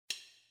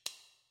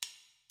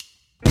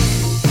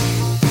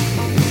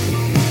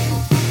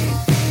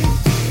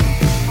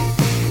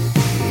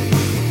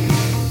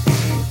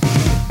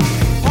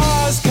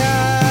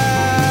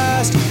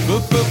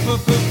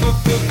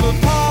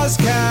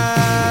PosCast.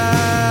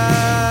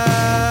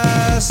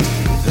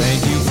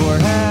 Thank you for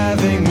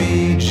having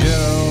me,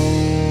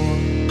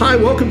 Joe. Hi,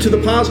 welcome to the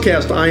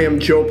PosCast. I am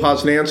Joe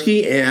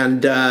Posnanski,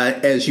 and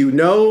as you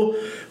know,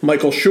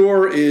 Michael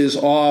Schur is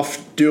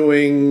off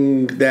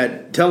doing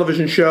that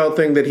television show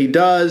thing that he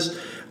does.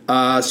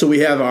 So we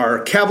have our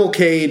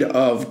cavalcade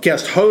of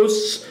guest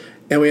hosts,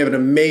 and we have an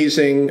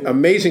amazing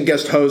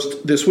guest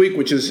host this week,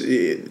 which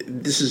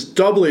is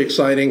doubly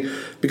exciting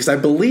because I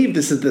believe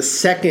this is the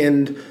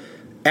second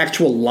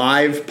actual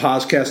live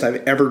podcast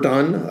I've ever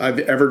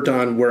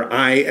done where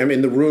I am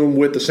in the room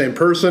with the same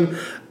person.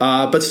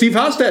 But Steve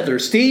Hofstetter.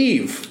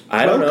 Steve,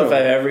 I don't know if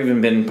I've ever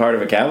even been part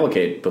of a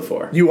cavalcade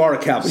before. You are a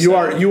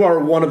cavalcade. You are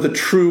one of the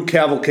true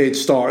cavalcade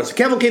stars.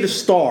 Cavalcade of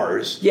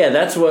stars. Yeah,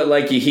 that's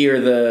what you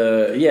hear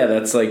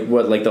that's like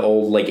what the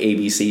old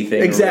ABC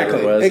thing.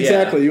 Exactly. Was.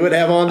 Exactly. Yeah. You would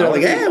have on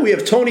there we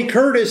have Tony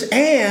Curtis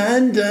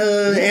and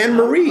Anne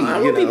Marie. I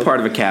would be part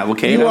of a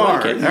cavalcade. You I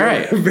are. like it. All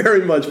right.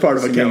 Very much part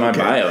of a cavalcade. In my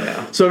bio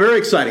now. So very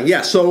exciting.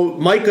 Yeah. So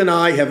Mike and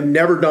I have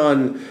never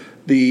done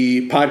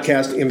the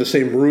podcast in the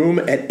same room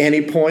at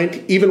any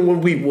point. Even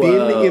when we've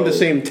been in the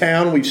same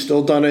town, we've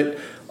still done it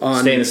on...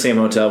 Stay in the same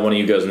hotel, one of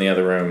you goes in the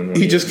other room.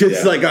 He just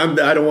gets I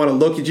don't want to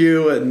look at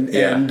you.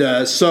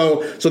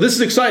 So this is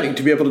exciting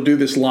to be able to do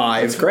this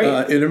live. It's great.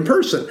 And in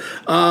person.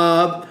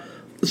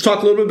 Let's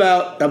talk a little bit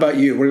about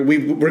you.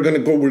 We're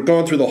going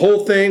through the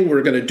whole thing.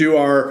 We're going to do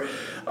our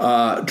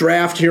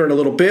draft here in a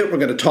little bit. We're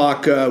going to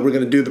talk. We're going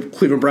to do the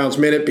Cleveland Browns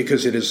Minute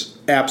because it is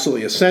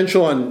absolutely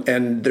essential,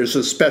 and there's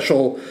a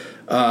special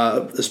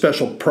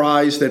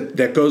prize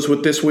that goes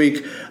with this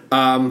week.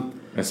 A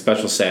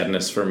special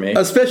sadness for me.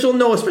 A special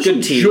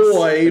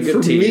joy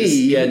for me.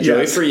 Yeah,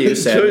 joy for you,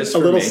 sadness for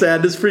me. A little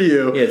sadness for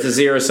you. Yeah, it's a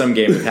zero-sum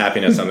game with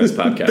happiness on this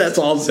podcast. That's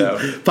awesome.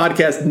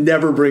 Podcast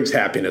never brings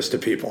happiness to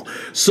people.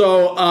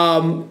 So,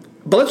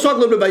 but let's talk a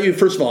little bit about you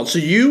first of all. So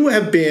you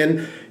get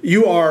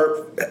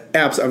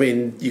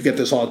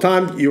this all the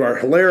time. You are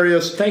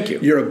hilarious. Thank you.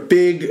 You're a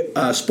big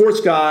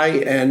sports guy,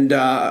 and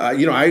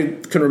I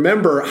can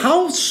remember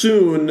how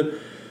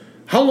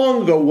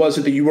long ago was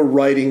it that you were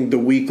writing the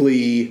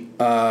weekly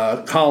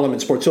column in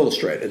Sports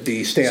Illustrated,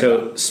 the stand-up?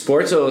 So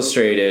Sports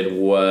Illustrated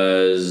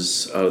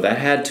was, that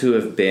had to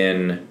have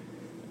been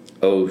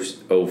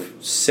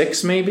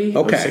 06 maybe?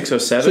 Okay. 06,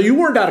 07? So you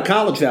weren't out of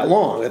college that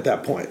long at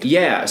that point.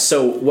 Yeah.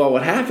 So,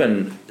 what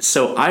happened,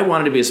 I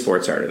wanted to be a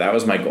sports writer. That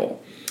was my goal.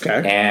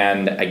 Okay.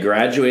 And I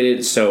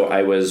graduated,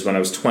 when I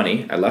was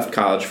 20, I left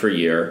college for a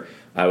year.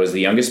 I was the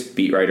youngest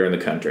beat writer in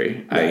the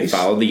country. Nice. I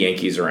followed the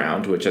Yankees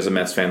around, which as a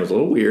Mets fan was a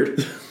little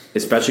weird.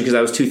 Especially because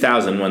that was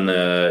 2000 when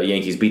the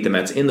Yankees beat the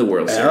Mets in the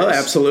World Series. Oh,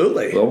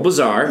 absolutely. A little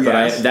bizarre,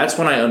 yes. But that's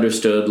when I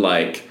understood,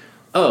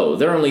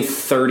 there are only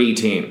 30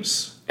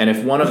 teams. And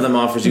if one of them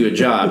offers you a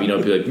job, you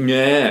don't be like,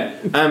 nah,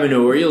 I'm an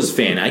Orioles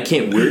fan. I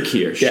can't work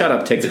here. Shut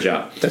up, take the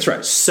job. That's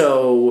right.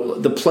 So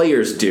the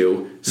players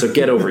do, so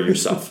get over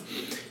yourself.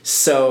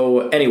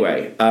 So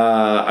anyway,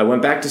 I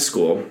went back to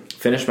school,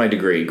 finished my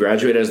degree,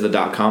 graduated as the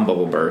dot-com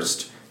bubble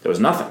burst. There was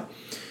nothing.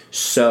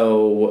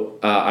 So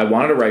I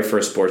wanted to write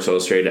for Sports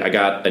Illustrated. I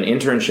got an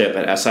internship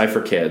at SI for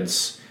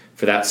Kids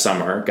for that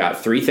summer, got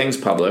 3 things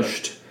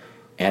published,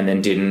 and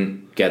then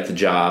didn't get the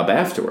job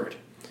afterward.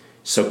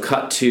 So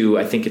cut to,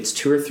 I think it's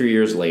 2 or 3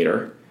 years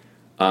later,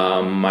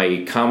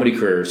 my comedy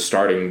career is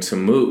starting to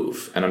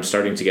move, and I'm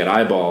starting to get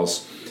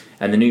eyeballs.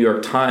 And the New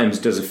York Times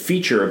does a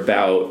feature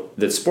about,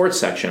 the sports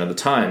section of the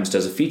Times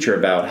does a feature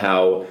about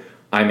how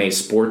I'm a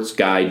sports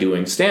guy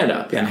doing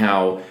stand-up, and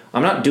how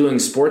I'm not doing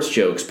sports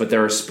jokes, but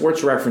there are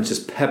sports references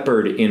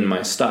peppered in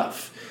my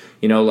stuff.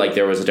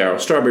 There was a Darryl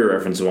Strawberry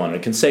reference in one, a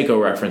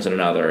Canseco reference in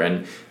another,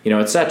 and,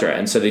 et cetera.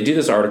 And so they do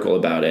this article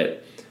about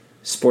it.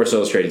 Sports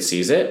Illustrated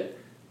sees it.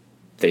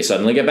 They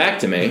suddenly get back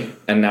to me,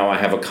 and now I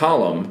have a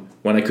column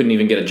when I couldn't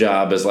even get a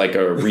job as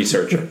a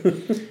researcher.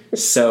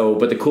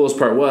 But the coolest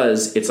part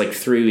was, it's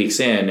 3 weeks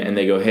in, and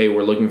they go, hey,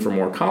 we're looking for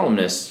more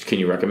columnists. Can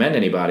you recommend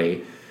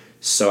anybody?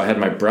 So I had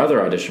my brother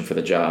audition for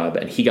the job,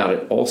 and he got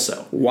it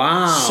also.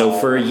 Wow. So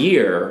for a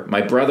year,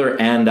 my brother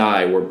and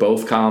I were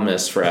both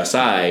columnists for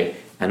SI,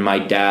 and my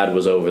dad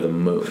was over the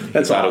moon. He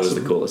thought awesome. It was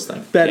the coolest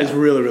thing. That is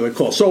really, really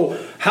cool. So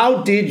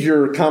how did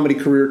your comedy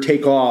career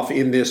take off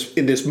in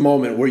this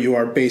moment where you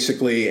are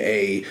basically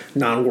a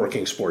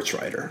non-working sports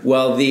writer?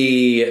 Well,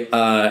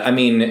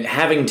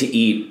 having to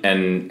eat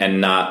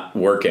and not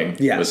working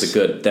was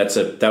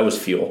that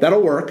was fuel.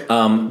 That'll work.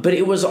 But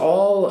it was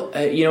all,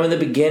 in the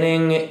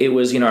beginning, it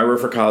was, I wrote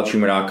for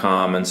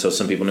collegehumor.com, and so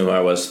some people knew who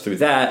I was through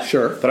that.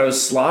 Sure. But I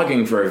was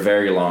slogging for a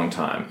very long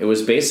time. It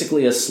was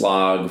basically a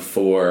slog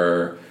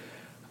for,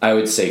 I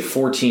would say,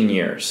 14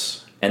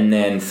 years. And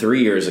then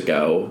 3 years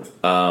ago,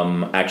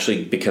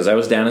 actually, because I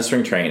was down in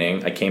spring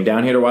training, I came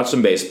down here to watch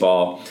some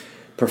baseball,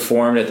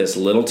 performed at this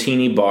little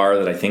teeny bar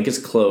that I think is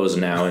closed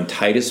now in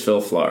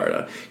Titusville,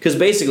 Florida. Because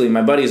basically,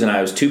 my buddies and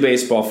I was 2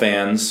 baseball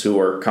fans who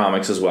were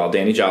comics as well,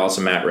 Danny Jollis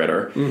and Matt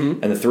Ritter.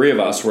 Mm-hmm. And the 3 of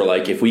us were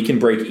like, if we can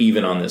break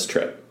even on this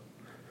trip,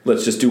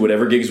 let's just do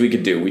whatever gigs we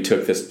could do. We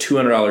took this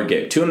 $200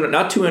 gig,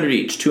 not 200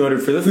 each,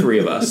 200 for the 3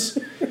 of us.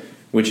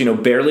 which,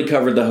 barely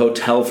covered the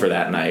hotel for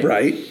that night.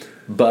 Right.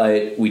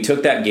 But we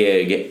took that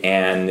gig,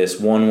 and this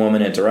one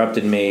woman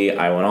interrupted me.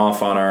 I went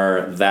off on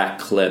her. That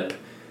clip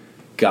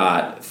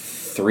got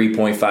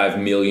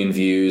 3.5 million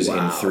views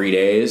in 3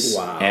 days.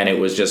 Wow. And it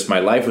was just, my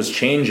life was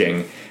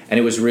changing. And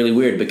it was really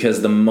weird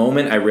because the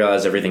moment I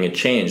realized everything had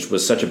changed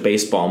was such a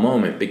baseball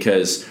moment,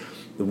 because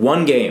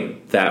one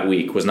game that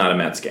week was not a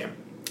Mets game.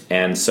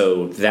 And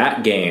so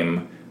that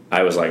game,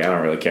 I was like, I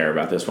don't really care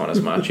about this one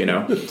as much,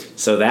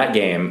 So that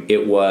game,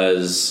 it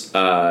was the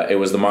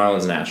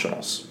Marlins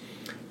Nationals.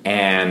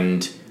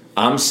 And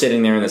I'm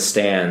sitting there in the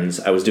stands.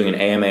 I was doing an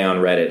AMA on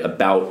Reddit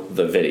about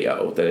the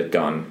video that had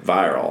gone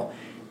viral.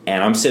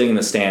 And I'm sitting in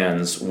the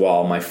stands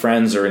while my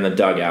friends are in the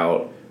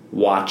dugout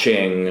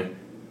watching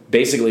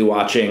Barry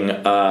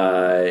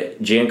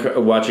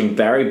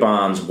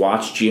Bonds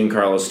watch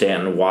Giancarlo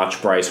Stanton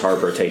watch Bryce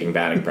Harper taking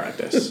batting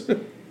practice.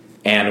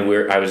 And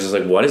I was just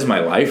like, what is my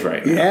life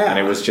right now? Yeah. And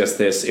it was just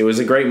this, it was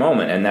a great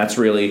moment. And that's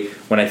really,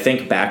 when I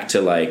think back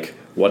to like,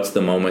 what's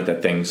the moment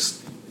that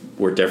things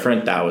were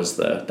different, that was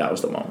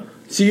the moment.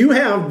 So you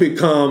have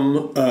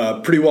become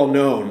pretty well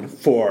known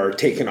for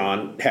taking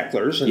on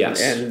hecklers, and,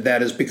 yes. and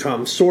that has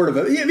become sort of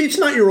it's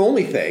not your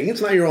only thing.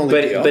 It's not your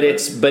only deal. But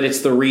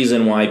it's the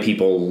reason why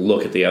people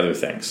look at the other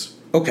things.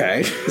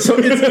 Okay, so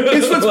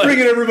it's what's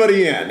bringing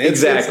everybody in.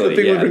 Exactly.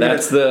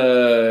 That's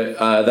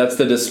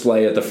the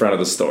display at the front of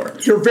the store.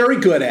 You're very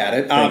good at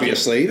it,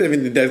 obviously. I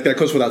mean, that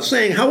goes without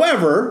saying.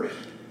 However,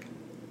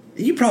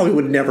 you probably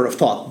would never have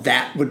thought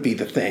that would be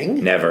the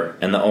thing. Never.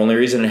 And the only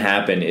reason it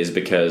happened is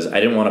because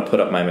I didn't want to put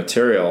up my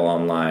material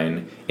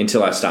online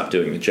until I stopped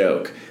doing the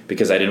joke,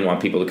 because I didn't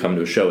want people to come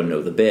to a show and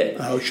know the bit.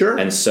 Oh, sure.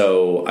 And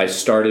so I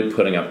started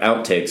putting up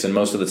outtakes, and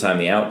most of the time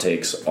the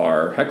outtakes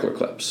are heckler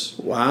clips.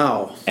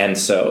 Wow. And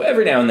so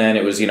every now and then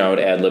it was, I would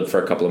ad-lib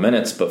for a couple of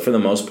minutes, but for the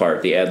most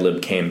part the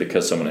ad-lib came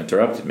because someone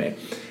interrupted me.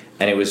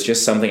 And it was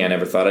just something I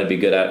never thought I'd be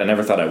good at. I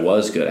never thought I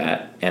was good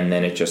at. And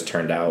then it just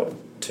turned out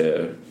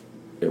to...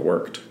 It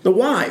worked. But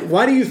why?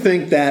 Why do you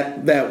think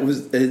that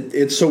was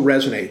it so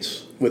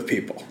resonates with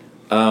people?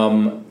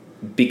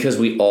 Because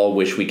we all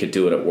wish we could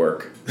do it at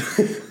work.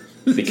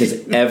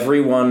 Because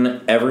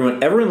everyone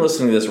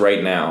listening to this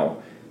right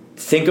now,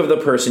 think of the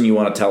person you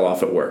want to tell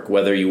off at work,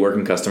 whether you work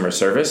in customer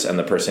service and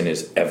the person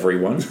is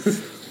everyone,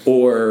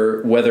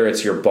 or whether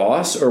it's your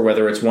boss, or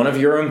whether it's one of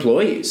your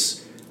employees.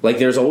 Like,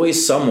 there's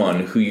always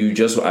someone who you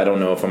just... I don't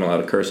know if I'm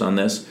allowed to curse on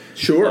this.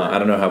 Sure. I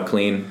don't know how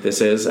clean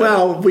this is.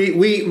 Well,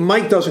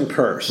 Mike doesn't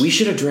curse. We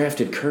should have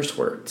drafted curse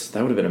words.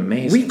 That would have been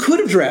amazing. We could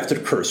have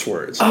drafted curse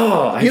words.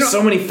 Oh, I have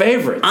so many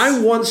favorites.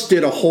 I once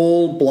did a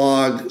whole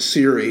blog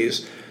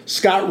series.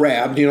 Scott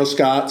Rabb, do you know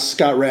Scott?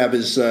 Scott Rabb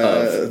is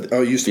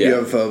used to be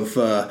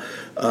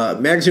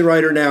of magazine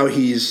writer. Now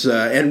he's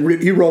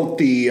he wrote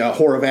the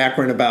Whore of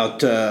Akron about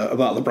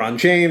LeBron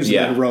James. And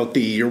then wrote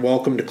the You're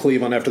Welcome to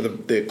Cleveland after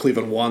the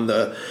Cleveland won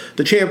the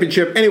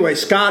championship. Anyway,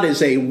 Scott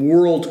is a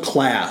world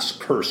class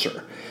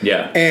curser.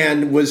 Yeah,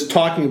 and was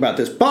talking about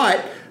this.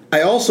 But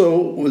I also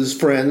was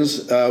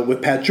friends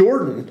with Pat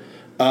Jordan,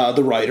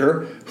 the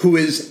writer, who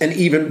is an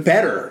even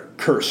better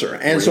curser,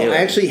 and so I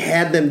actually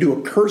had them do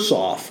a curse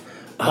off.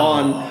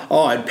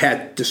 And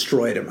Pat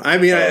destroyed him. I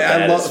mean,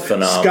 I love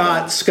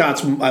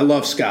Scott. I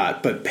love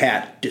Scott, but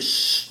Pat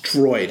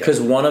destroyed him. Because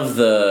one of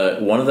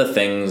the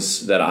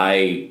things that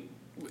I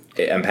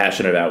am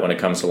passionate about when it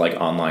comes to like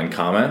online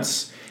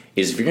comments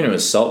is, if you're going to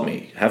insult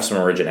me, have some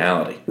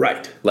originality.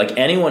 Right. Like,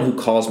 anyone who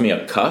calls me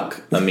a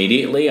cuck,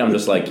 immediately I'm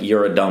just like,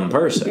 you're a dumb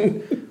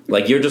person.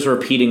 Like, you're just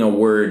repeating a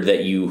word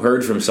that you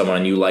heard from someone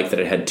and you like that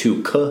it had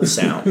two k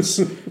sounds,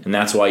 and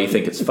that's why you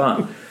think it's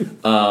fun.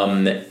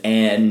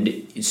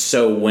 And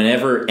so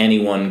whenever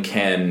anyone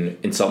can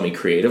insult me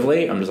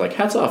creatively, I'm just like,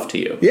 hats off to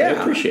you. Yeah. I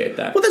appreciate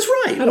that. Well, that's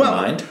right. I don't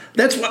mind.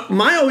 That's what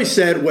I always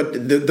said. What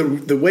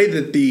the way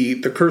that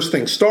the curse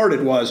thing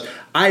started was,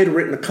 I had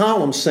written a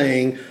column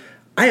saying,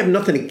 I have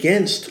nothing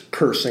against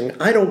cursing.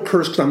 I don't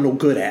curse because I'm no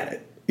good at it.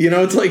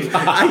 It's like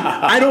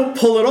I don't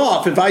pull it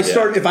off. If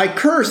I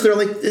curse, they're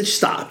like,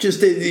 stop.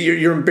 Just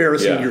you're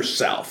embarrassing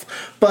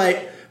yourself.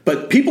 But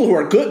people who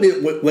are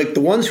good, like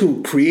the ones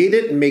who create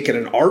it and make it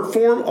an art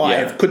form,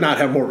 I could not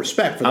have more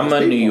respect for those people.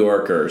 I'm a New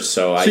Yorker,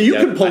 so you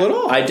can pull it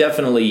off. I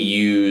definitely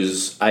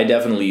use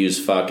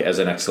fuck as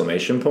an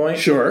exclamation point.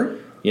 Sure.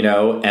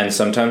 And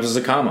sometimes as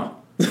a comma.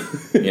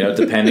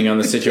 Depending on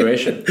the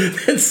situation.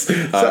 It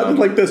sounded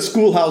like the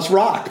Schoolhouse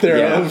Rock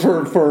there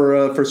for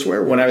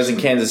swear words. When I was in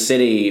Kansas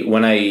City,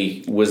 when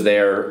I was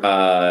there,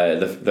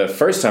 the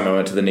first time I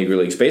went to the Negro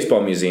Leagues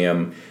Baseball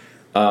Museum,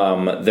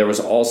 there was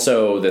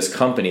also this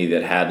company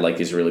that had like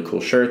these really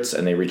cool shirts,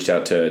 and they reached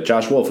out to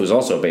Josh Wolf, who's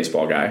also a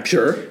baseball guy.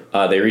 Sure.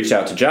 They reached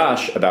out to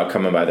Josh about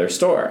coming by their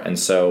store, and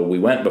so we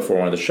went before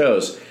one of the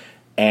shows.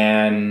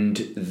 And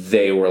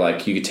they were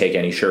like, you could take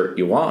any shirt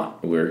you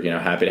want. We're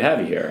happy to have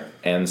you here.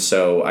 And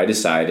so I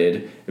decided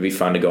it'd be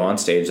fun to go on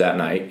stage that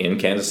night in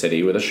Kansas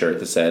City with a shirt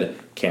that said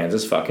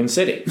Kansas fucking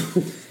City.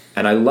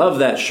 And I love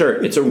that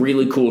shirt. It's a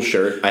really cool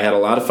shirt. I had a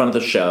lot of fun at the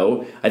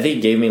show. I think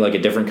it gave me like a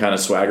different kind of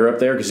swagger up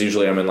there, because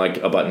usually I'm in like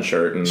a button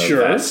shirt and a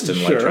vest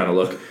and like trying to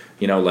look,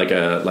 like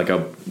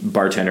a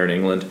bartender in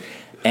England,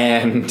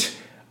 and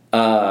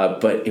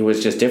but it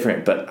was just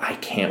different. But I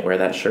can't wear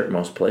that shirt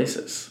most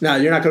places. No,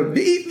 you're not going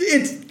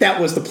to. That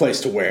was the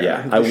place to wear.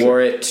 Yeah, I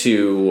wore it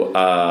to.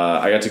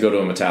 I got to go to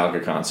a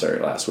Metallica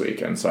concert last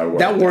week, and so I wore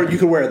that. You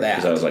could wear that.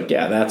 Because I was like,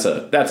 yeah, that's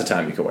a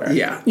time you could wear it.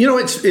 Yeah,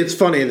 it's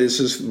funny.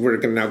 We're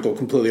going to now go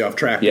completely off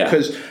track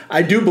because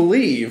I do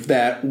believe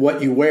that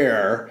what you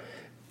wear,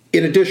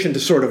 in addition to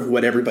sort of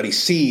what everybody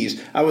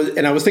sees, I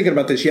was thinking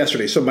about this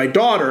yesterday. So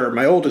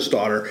my oldest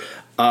daughter,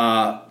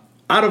 out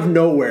of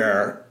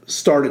nowhere,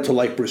 started to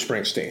like Bruce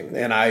Springsteen,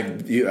 and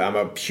I'm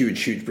a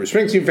huge Bruce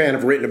Springsteen fan.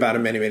 I've written about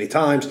him many, many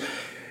times.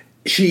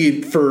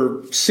 She,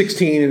 for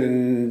 16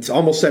 and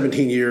almost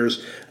 17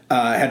 years,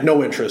 had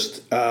no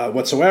interest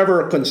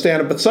whatsoever, couldn't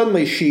stand it, but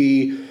suddenly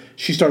she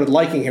started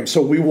liking him.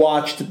 So we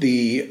watched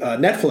the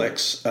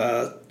Netflix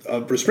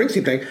Bruce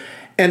Springsteen thing,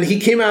 and he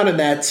came out in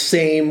that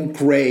same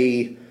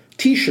gray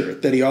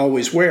T-shirt that he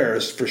always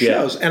wears for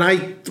shows, and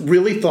I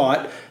really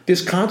thought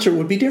this concert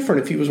would be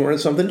different if he was wearing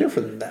something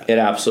different than that. It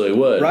absolutely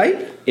would,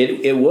 right?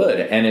 It would,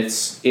 and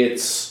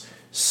it's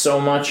so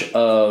much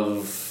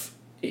of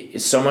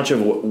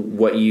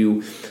what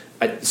you.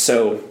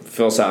 So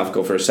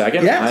philosophical for a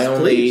second. Yes,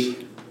 please.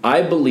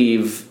 I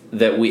believe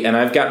that and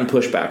I've gotten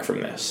pushback from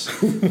this,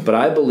 but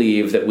I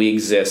believe that we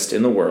exist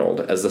in the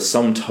world as the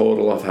sum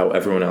total of how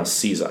everyone else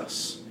sees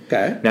us.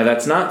 Okay. Now,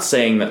 that's not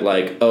saying that,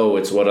 like, oh,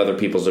 it's what other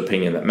people's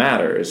opinion that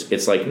matters.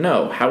 It's like,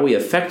 no, how we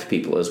affect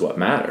people is what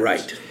matters.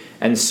 Right.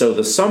 And so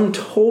the sum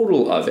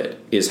total of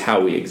it is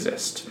how we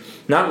exist.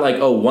 Not like,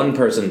 oh, one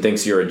person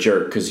thinks you're a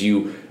jerk because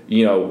you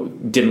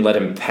didn't let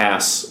him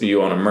pass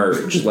you on a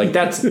merge. Like,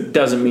 that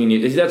doesn't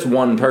mean that's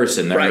one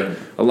person. There are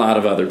a lot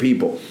of other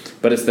people.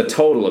 But it's the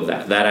total of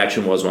that. That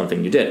action was one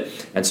thing you did.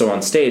 And so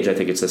on stage, I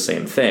think it's the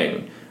same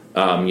thing.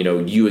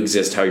 You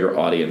exist how your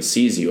audience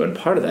sees you, and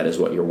part of that is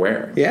what you're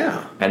wearing.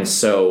 Yeah. And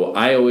so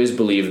I always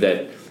believe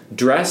that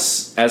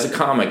dress as a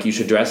comic, you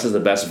should dress as the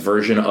best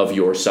version of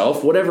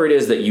yourself, whatever it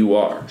is that you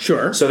are.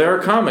 Sure. So there are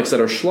comics that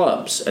are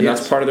schlubs, and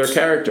that's part of their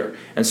character.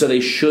 And so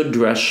they should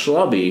dress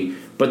schlubby,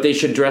 but they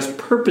should dress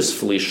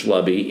purposefully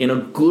schlubby in a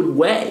good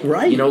way.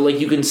 Right.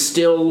 You can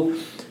still,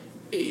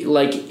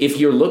 if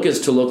your look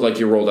is to look like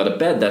you rolled out of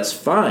bed, that's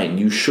fine.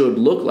 You should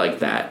look like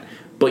that.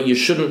 But you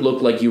shouldn't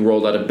look like you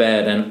rolled out of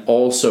bed and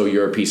also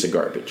you're a piece of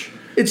garbage.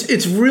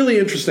 It's really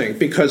interesting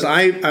because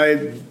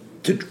I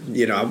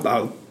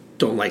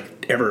don't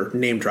like ever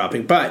name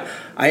dropping, but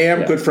I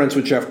am good friends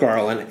with Jeff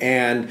Garlin,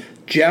 and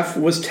Jeff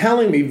was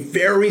telling me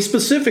very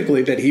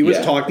specifically that he was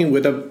talking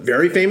with a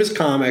very famous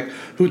comic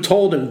who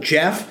told him,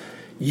 Jeff,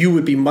 you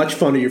would be much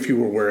funnier if you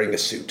were wearing a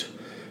suit.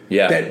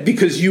 Yeah. That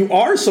because you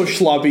are so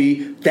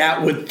schlubby,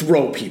 that would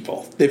throw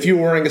people. If you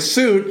were wearing a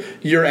suit,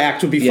 your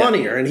act would be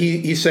funnier. And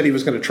he said he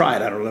was going to try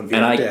it. I don't know if he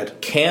ever did. I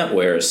can't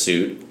wear a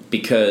suit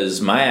because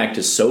my act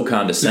is so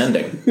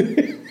condescending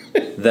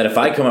that if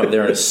I come up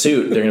there in a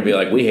suit, they're going to be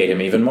like, we hate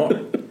him even more.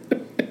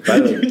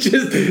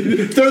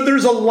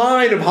 There's a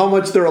line of how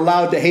much they're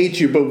allowed to hate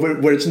you, but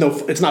where it's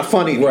not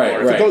funny anymore.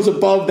 Right. If it goes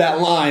above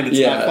that line, it's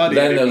not funny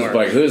anymore. Then there's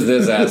like, who's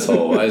this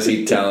asshole? Why is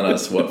he telling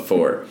us what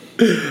for?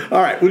 All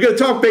right, we're going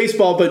to talk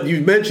baseball, but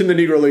you mentioned the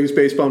Negro Leagues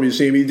Baseball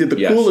Museum. You did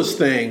the coolest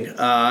thing,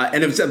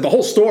 and the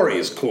whole story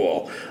is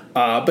cool.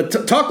 But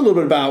talk a little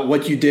bit about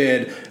what you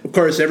did. Of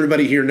course,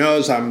 everybody here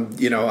knows I'm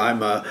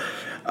a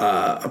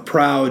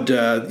proud,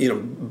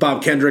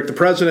 Bob Kendrick, the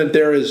president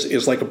there,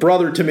 is like a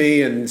brother to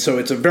me, and so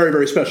it's a very,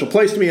 very special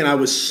place to me, and I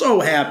was so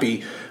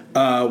happy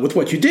with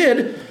what you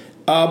did.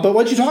 But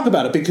why don't you talk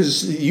about it?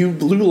 Because you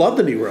love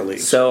the Negro League.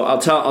 So I'll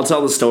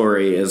tell the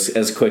story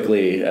as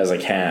quickly as I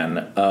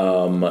can.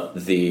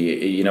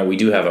 We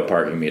do have a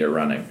parking meter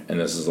running, and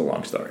this is a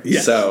long story.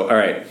 Yes. So, all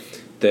right.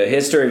 The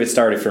history of it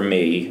started for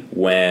me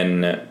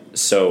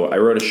so I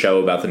wrote a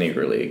show about the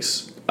Negro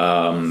Leagues,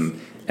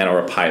 or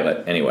a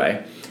pilot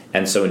anyway.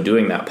 And so in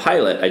doing that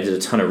pilot, I did a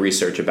ton of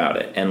research about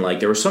it. And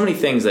there were so many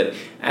things that,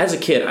 as a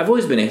kid, I've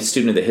always been a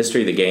student of the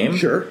history of the game.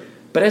 Sure.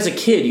 But as a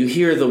kid, you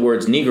hear the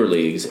words Negro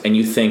Leagues, and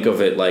you think of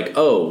it like,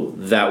 oh,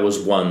 that was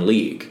one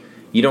league.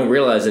 You don't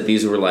realize that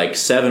these were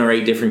 7 or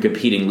 8 different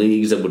competing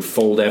leagues that would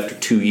fold after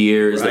 2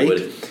 years.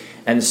 Right.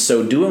 And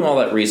so doing all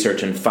that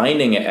research and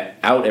finding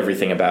out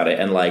everything about it,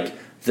 and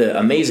the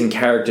amazing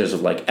characters of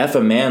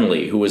Effa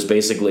Manley, who was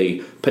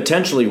basically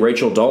potentially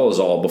Rachel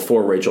Dolezal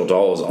before Rachel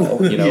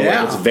Dolezal.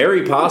 It's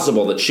very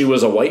possible that she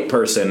was a white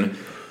person.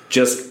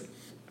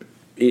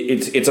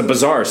 It's a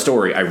bizarre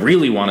story. I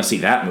really want to see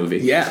that movie.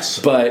 Yes,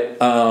 but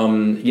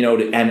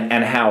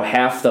and how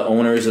half the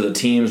owners of the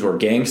teams were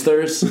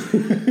gangsters,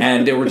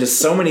 and there were just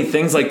so many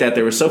things like that.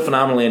 They were so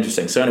phenomenally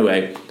interesting. So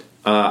anyway,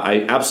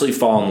 I absolutely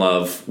fall in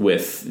love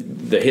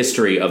with the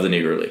history of the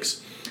Negro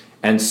Leagues.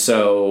 And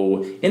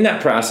so, in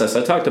that process,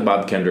 I talked to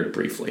Bob Kendrick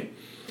briefly.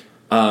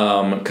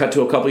 Cut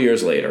to a couple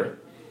years later.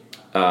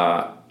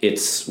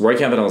 It's Roy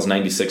Campanell's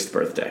 96th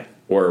birthday,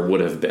 or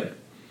would have been.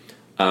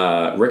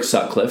 Rick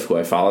Sutcliffe, who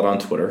I followed on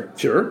Twitter,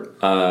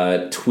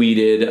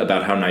 tweeted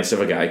about how nice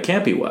of a guy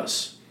Campy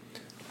was.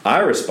 I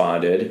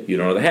responded, you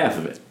don't know the half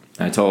of it.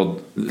 I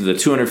told the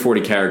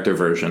 240-character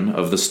version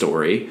of the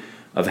story,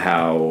 of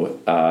how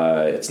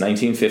it's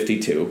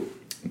 1952,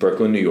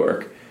 Brooklyn, New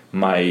York.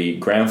 My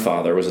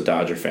grandfather was a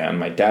Dodger fan.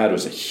 My dad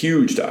was a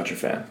huge Dodger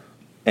fan.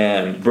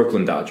 And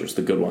Brooklyn Dodgers,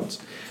 the good ones.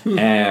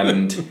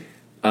 And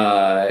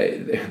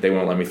they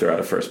won't let me throw out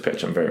a first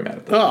pitch. I'm very mad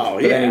at them. Oh,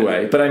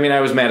 yeah. But anyway, I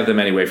was mad at them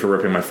anyway for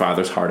ripping my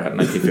father's heart out in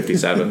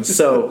 1957.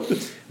 So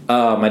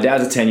my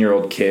dad's a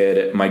 10-year-old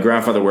kid. My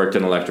grandfather worked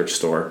in an electric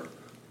store.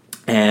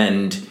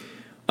 And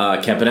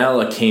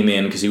Campanella came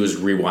in because he was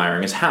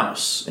rewiring his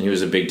house. And he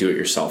was a big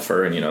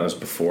do-it-yourselfer. And, that was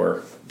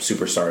before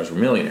superstars were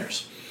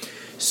millionaires.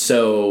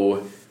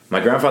 So my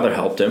grandfather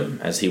helped him,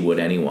 as he would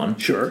anyone.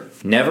 Sure.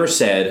 Never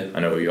said, I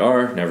know who you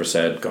are. Never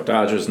said, go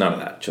Dodgers. None of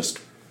that. Just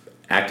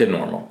acted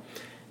normal.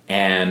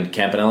 And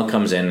Campanella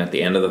comes in at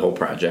the end of the whole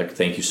project.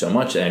 Thank you so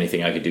much.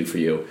 Anything I could do for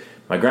you.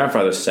 My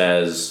grandfather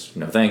says,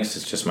 no thanks.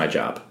 It's just my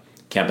job.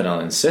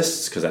 Campanella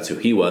insists because that's who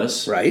he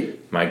was. Right.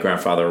 My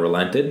grandfather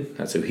relented.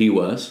 That's who he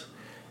was.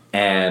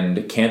 And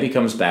Campy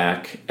comes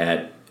back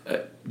at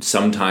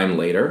some time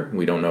later,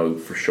 we don't know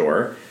for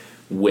sure,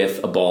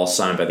 with a ball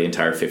signed by the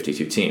entire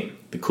 52 team.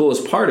 The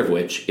coolest part of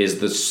which is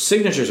the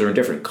signatures are in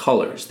different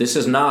colors. This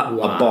is not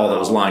a ball that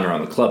was lying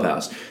around the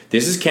clubhouse.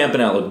 This is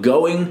Campanella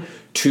going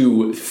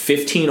to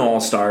 15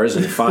 All-Stars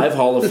and 5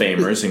 Hall of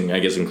Famers, and I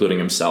guess including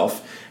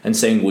himself, and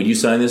saying, would you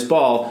sign this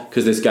ball?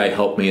 Because this guy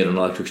helped me at an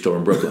electric store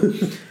in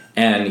Brooklyn.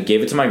 And he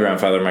gave it to my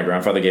grandfather. My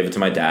grandfather gave it to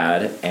my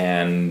dad.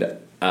 And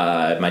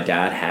my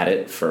dad had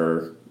it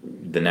for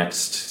the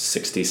next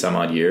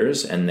 60-some-odd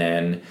years. And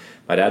then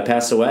my dad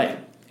passed away.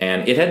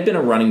 And it had been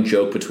a running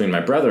joke between my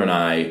brother and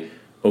I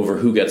over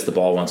who gets the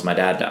ball once my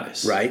dad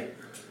dies. Right.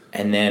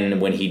 And then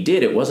when he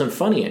did, it wasn't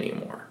funny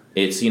anymore.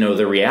 It's,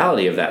 the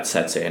reality of that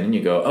sets in. And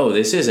you go, oh,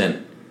 this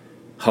isn't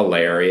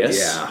hilarious.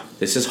 Yeah.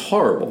 This is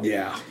horrible.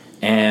 Yeah.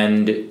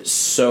 And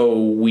so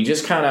we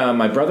just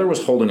my brother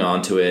was holding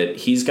on to it.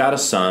 He's got a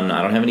son.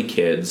 I don't have any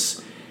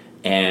kids.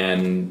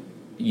 And,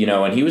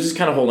 and he was just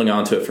kind of holding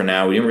on to it for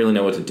now. We didn't really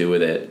know what to do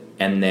with it.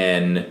 And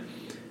then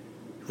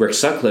Rick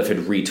Sutcliffe had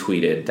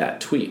retweeted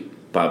that tweet.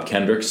 Bob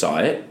Kendrick saw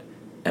it,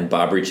 and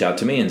Bob reached out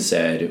to me and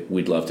said,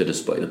 we'd love to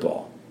display the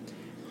ball.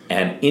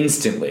 And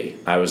instantly,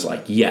 I was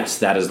like, yes,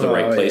 that is the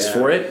right place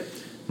for it.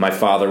 My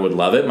father would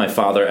love it. My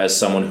father, as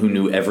someone who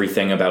knew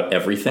everything about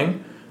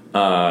everything,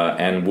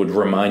 and would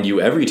remind you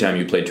every time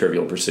you played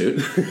Trivial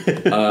Pursuit.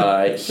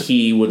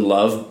 He would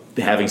love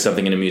having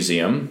something in a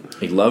museum.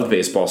 He loved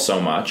baseball so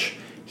much.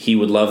 He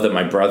would love that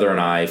my brother and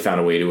I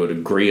found a way to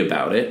agree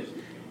about it.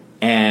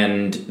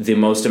 And the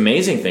most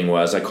amazing thing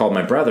was I called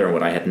my brother, and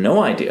what I had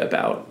no idea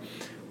about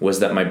was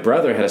that my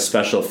brother had a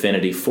special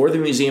affinity for the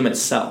museum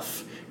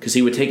itself, because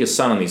he would take his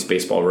son on these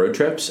baseball road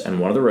trips, and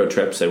one of the road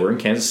trips, they were in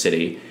Kansas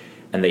City,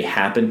 and they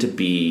happened to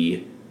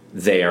be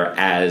there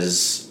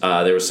as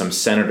there was some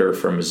senator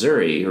from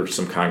Missouri or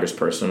some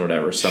congressperson or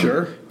whatever,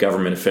 some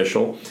government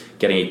official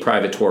getting a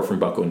private tour from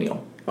Buck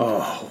O'Neill.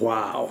 Oh,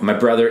 wow. My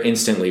brother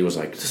instantly was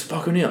like, this is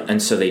Buck O'Neill.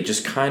 And so they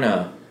just kind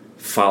of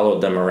followed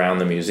them around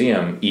the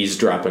museum,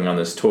 eavesdropping on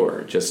this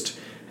tour.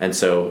 And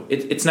so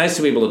it's nice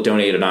to be able to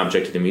donate an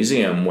object to the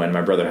museum when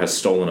my brother has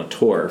stolen a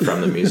tour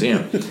from the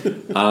museum.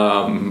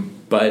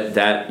 But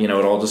that, it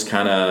all just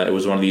it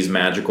was one of these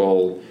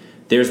magical...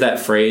 There's that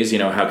phrase,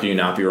 how can you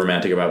not be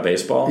romantic about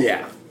baseball?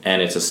 Yeah. And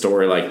it's a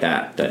story like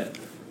that,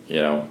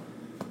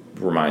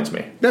 reminds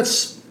me.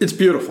 It's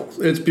beautiful.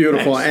 It's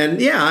beautiful.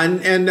 Thanks.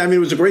 And I mean, it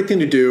was a great thing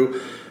to do,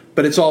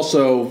 but it's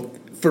also,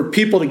 for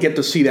people to get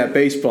to see that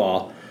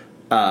baseball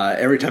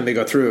every time they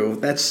go through,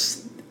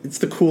 it's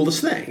the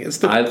coolest thing. It's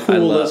the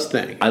coolest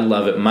thing. I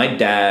love it. My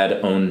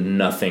dad owned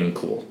nothing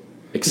cool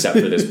except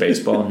for this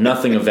baseball.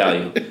 Nothing of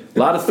value. A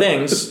lot of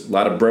things, a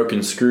lot of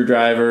broken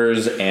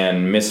screwdrivers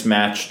and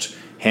mismatched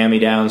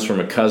hand-me-downs from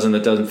a cousin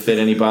that doesn't fit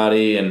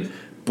anybody, and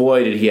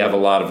boy, did he have a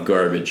lot of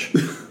garbage.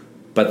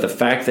 But the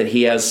fact that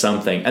he has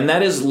something, and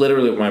that is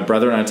literally what my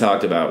brother and I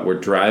talked about. We're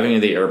driving to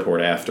the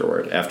airport after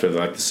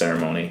the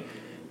ceremony,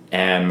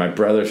 and my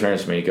brother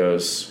turns to me and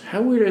goes,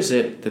 how weird is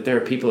it that there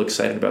are people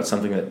excited about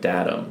something that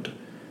Dad owned?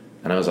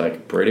 And I was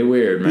like, pretty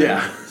weird, man.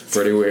 Yeah. It's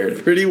pretty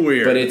weird. Pretty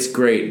weird. But it's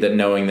great that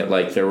knowing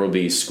that there will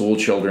be school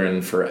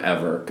children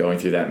forever going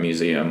through that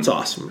museum. It's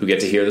awesome. Who get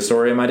to hear the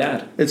story of my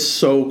dad. It's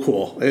so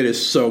cool. It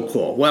is so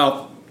cool.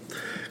 Well,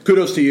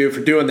 kudos to you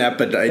for doing that,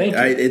 but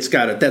that's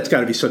got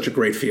to be such a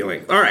great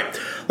feeling. All right,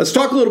 let's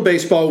talk a little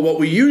baseball. What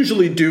we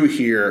usually do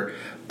here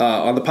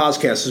on the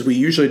podcast is we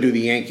usually do the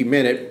Yankee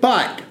Minute,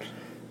 but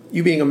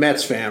you being a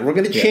Mets fan, we're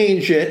going to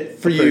change it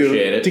for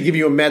you to give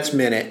you a Mets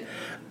Minute.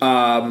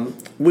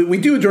 We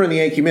do during the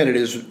Yankee Minute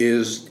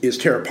is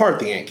tear apart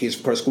the Yankees.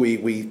 Of course,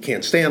 we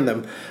can't stand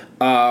them.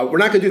 We're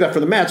not going to do that for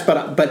the Mets,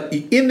 but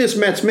in this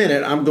Mets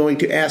Minute, I'm going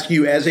to ask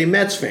you as a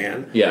Mets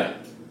fan. Yeah.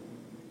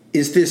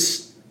 Is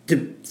this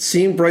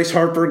seeing Bryce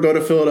Harper go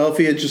to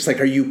Philadelphia? Just like,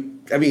 are you?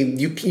 I mean,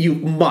 you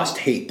must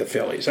hate the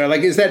Phillies. Are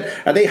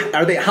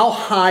they? How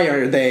high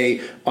are they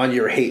on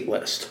your hate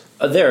list?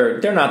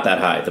 They're not that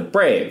high. The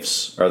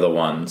Braves are the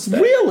ones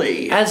that...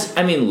 Really?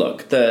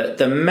 Look,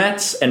 the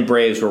Mets and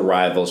Braves were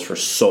rivals for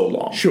so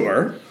long.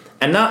 Sure.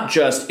 And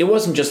it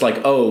wasn't just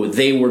like, oh,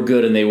 they were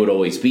good and they would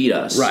always beat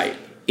us. Right.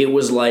 it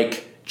was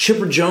like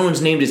Chipper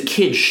Jones named his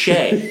kid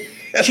Shay.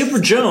 Chipper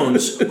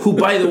Jones, who,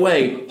 by the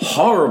way,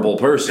 horrible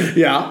person.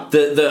 Yeah.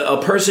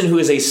 A person who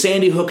is a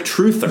Sandy Hook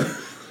truther.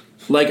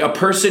 Like a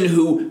person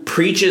who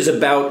preaches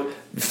about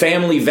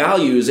family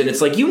values, and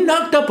it's like, you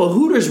knocked up a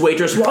Hooters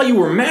waitress while you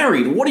were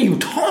married. What are you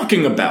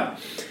talking about?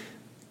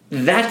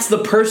 That's the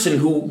person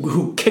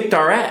who kicked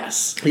our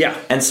ass. Yeah.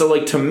 And so,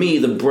 like, to me,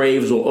 the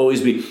Braves will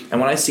always be...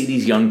 And when I see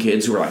these young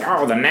kids who are like,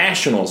 oh, the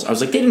Nationals, I was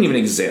like, they didn't even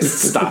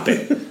exist. Stop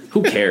it.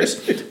 Who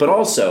cares? But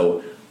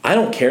also, I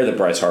don't care that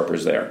Bryce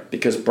Harper's there,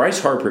 because Bryce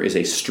Harper is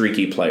a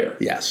streaky player.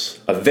 Yes.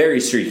 A very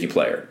streaky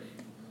player.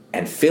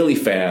 And Philly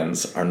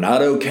fans are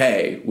not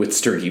okay with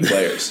streaky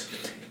players.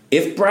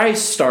 If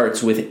Bryce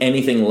starts with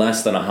anything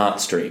less than a hot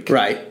streak...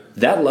 Right.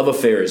 That love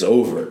affair is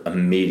over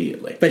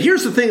immediately. But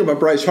here's the thing about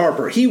Bryce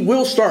Harper. He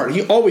will start.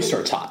 He always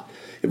starts hot.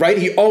 Right?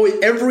 He always,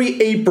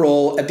 every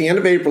April, at the end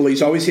of April,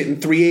 he's always hitting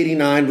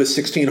 389 with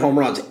 16 home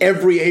runs.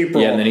 Every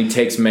April. Yeah, and then he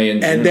takes May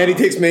and June he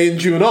takes May and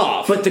June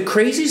off. But the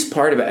craziest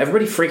part about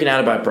everybody freaking out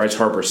about Bryce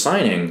Harper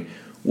signing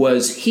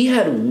was he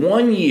had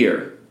 1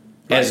 year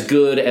as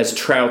good as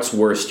Trout's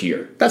worst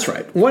year. That's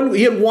right.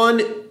 He had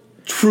one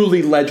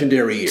truly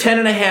legendary year.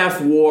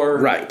 10.5 WAR.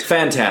 Right.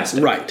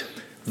 Fantastic. Right.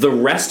 The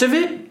rest of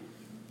it,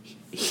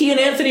 he and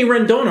Anthony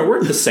Rendon are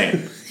worth the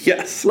same.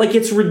 Yes. Like,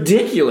 it's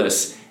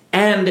ridiculous.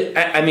 And,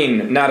 I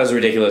mean, not as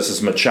ridiculous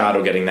as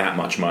Machado getting that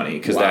much money,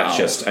 because that's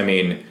just, I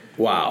mean...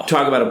 Wow.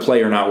 Talk about a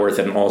player not worth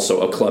it, and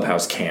also a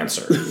clubhouse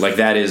cancer. Like,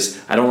 that is...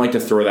 I don't like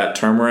to throw that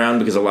term around,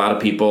 because a lot of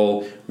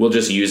people will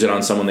just use it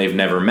on someone they've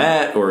never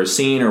met or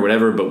seen or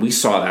whatever, but we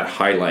saw that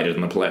highlighted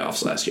in the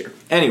playoffs last year.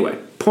 Anyway,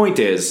 point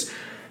is...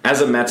 As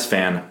a Mets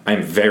fan,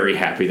 I'm very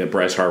happy that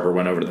Bryce Harper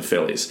went over to the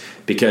Phillies,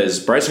 because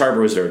Bryce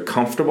Harper was very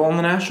comfortable in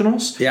the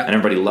Nationals, and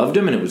everybody loved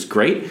him, and it was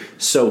great.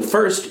 So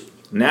first,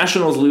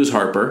 Nationals lose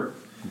Harper,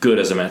 good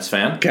as a Mets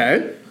fan.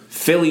 Okay.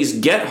 Phillies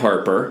get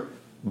Harper,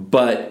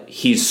 but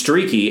he's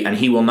streaky, and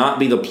he will not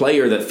be the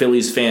player that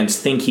Phillies fans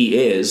think he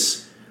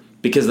is,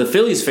 because the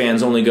Phillies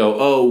fans only go,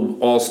 oh,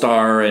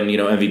 all-star and,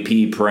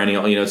 MVP,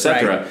 perennial,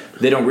 etc. Right.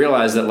 They don't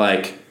realize that,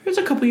 like, there's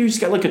a couple years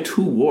he's got like a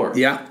 2 WAR.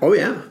 Yeah. Oh,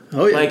 yeah.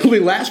 Like,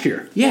 including last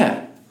year.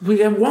 Yeah. We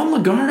have Juan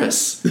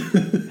Lagares.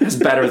 That's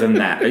better than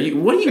that.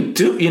 What do you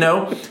do,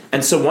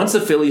 And so once the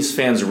Phillies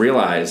fans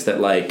realize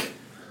that, like,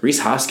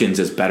 Rhys Hoskins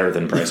is better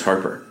than Bryce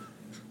Harper.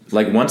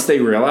 Like, once they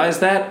realize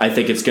that, I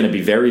think it's going to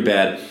be very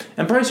bad.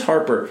 And Bryce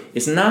Harper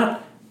is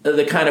not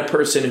the kind of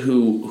person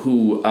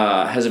who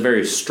has a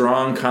very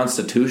strong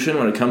constitution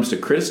when it comes to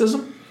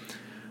criticism.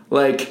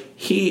 Like,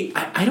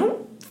 I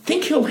don't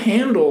think he'll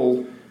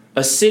handle...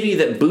 a city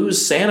that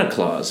boos Santa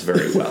Claus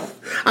very well.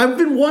 I've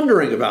been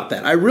wondering about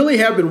that. I really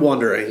have been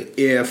wondering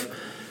if...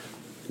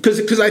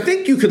 Because I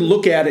think you can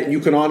look at it and you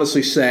can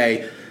honestly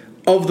say,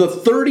 of the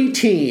 30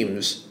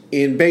 teams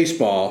in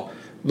baseball,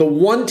 the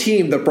one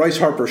team that Bryce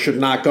Harper should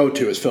not go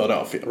to is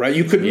Philadelphia, right?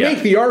 You could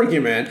make the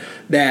argument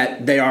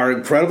that they are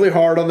incredibly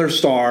hard on their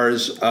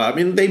stars.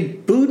 They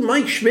booed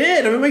Mike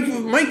Schmidt.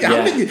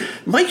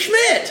 Mike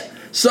Schmidt.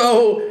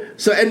 So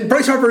and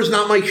Bryce Harper is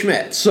not Mike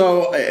Schmidt.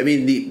 So,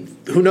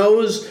 who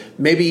knows?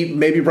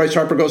 Maybe Bryce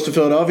Harper goes to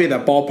Philadelphia.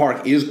 That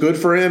ballpark is good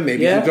for him.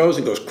 Maybe he goes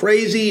and goes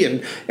crazy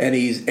and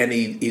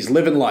he's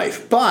living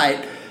life.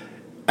 But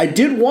I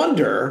did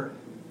wonder,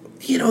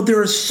 there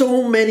are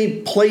so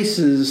many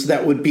places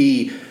that would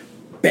be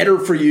better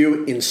for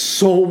you in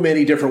so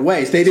many different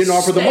ways. They didn't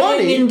offer the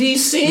money. Staying in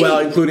D.C. Well,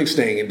 including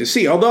staying in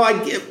D.C. Although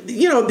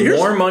there's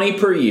more money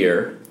per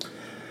year.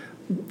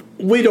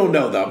 We don't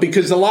know, though,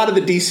 because a lot of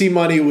the D.C.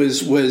 money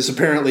was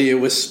apparently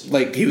it was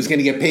like he was going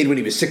to get paid when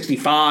he was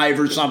 65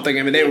 or something.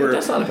 They were...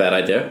 That's not a bad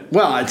idea.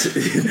 Well,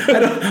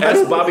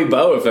 Ask Bobby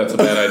Bowe if that's a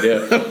bad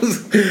idea.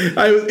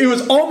 It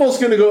was almost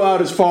going to go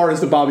out as far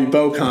as the Bobby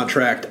Bowe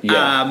contract.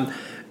 Yeah.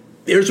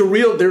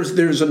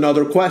 There's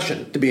another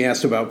question to be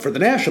asked about for the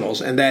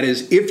Nationals, and that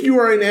is, if you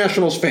are a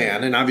Nationals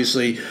fan, and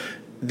obviously...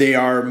 There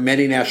are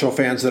many National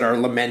fans that are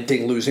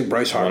lamenting losing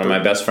Bryce Harper. One of my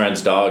best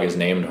friend's dog is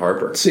named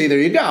Harper. See, there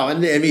you go.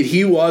 And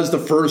he was the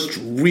first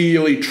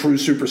really true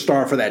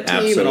superstar for that team.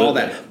 Absolutely. And all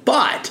that.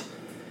 But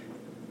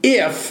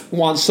if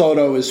Juan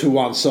Soto is who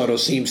Juan Soto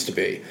seems to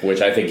be,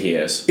 which I think he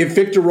is, if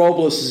Victor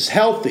Robles is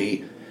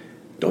healthy,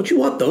 don't you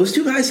want those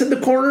two guys in the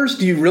corners?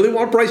 Do you really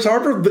want Bryce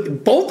Harper?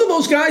 Both of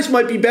those guys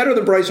might be better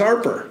than Bryce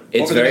Harper.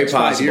 It's very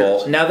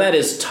possible. Now, that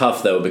is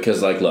tough, though,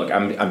 because, look,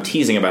 I'm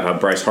teasing about how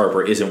Bryce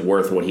Harper isn't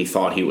worth what he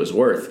thought he was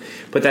worth,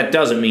 but that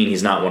doesn't mean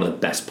he's not one of the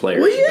best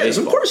players in baseball. Well, he is.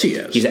 Of course he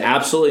is. He's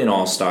absolutely an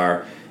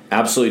all-star,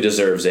 absolutely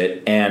deserves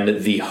it,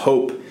 and the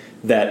hope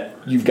that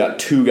you've got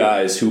two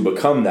guys who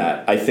become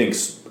that, I think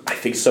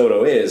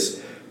Soto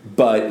is,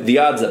 but the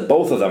odds that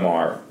both of them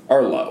are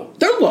low.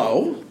 They're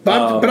low,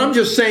 but I'm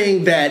just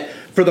saying that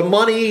for the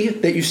money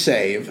that you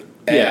save,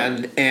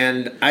 and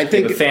I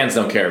think the fans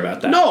don't care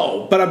about that.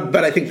 No, but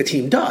I think the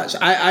team does.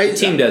 The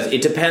team does.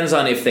 It depends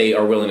on if they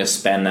are willing to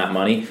spend that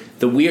money.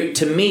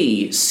 To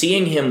me,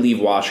 seeing him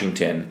leave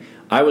Washington,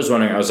 I was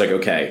wondering. I was like,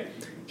 okay,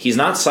 he's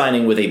not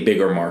signing with a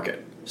bigger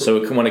market.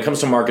 So when it comes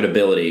to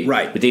marketability,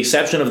 right. with the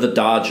exception of the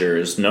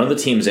Dodgers, none of the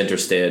teams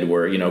interested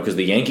were, because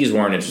the Yankees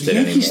weren't interested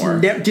anymore.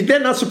 Did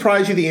that not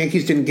surprise you? The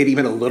Yankees didn't get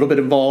even a little bit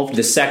involved?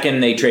 The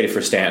second they traded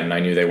for Stanton, I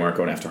knew they weren't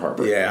going after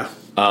Harper. Yeah.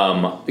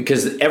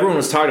 Because everyone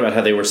was talking about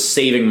how they were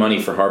saving money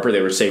for Harper.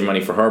 They were saving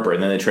money for Harper,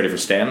 and then they traded for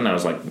Stanton, and I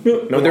was like,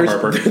 no more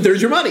Harper.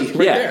 There's your money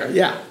there.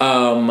 Yeah.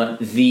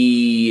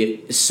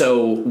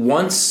 So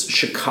once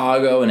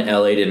Chicago and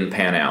LA didn't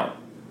pan out,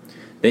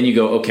 then you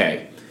go,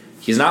 okay,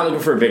 he's not looking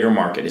for a bigger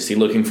market. Is he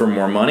looking for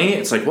more money?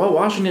 It's like, well,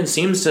 Washington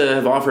seems to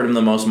have offered him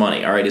the most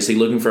money. All right, is he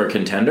looking for a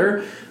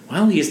contender?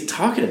 Well, he's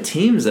talking to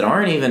teams that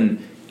aren't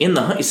even in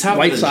the hunt. He's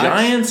talking to the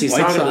Giants. He's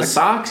talking to the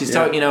Sox. He's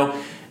talking,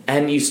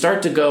 and you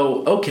start to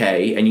go,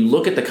 okay, and you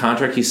look at the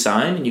contract he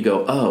signed, and you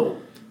go, oh,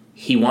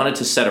 he wanted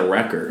to set a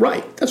record.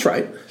 Right, that's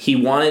right. He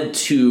wanted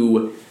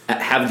to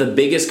have the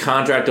biggest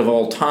contract of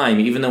all time,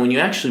 even though when you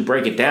actually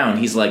break it down,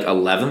 he's like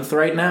 11th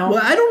right now.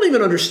 Well, I don't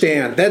even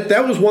understand.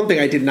 That was one thing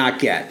I did not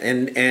get.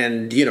 And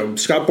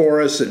Scott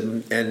Boras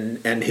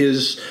and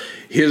his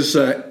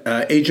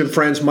agent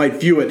friends might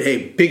view it,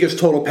 hey, biggest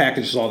total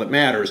package is all that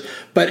matters.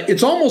 But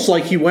it's almost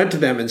like he went to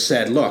them and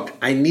said, look,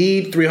 I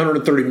need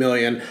 $330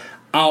 million.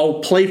 I'll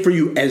play for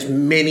you as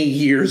many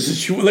years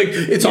as you like.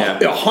 It's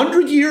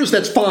 100 years.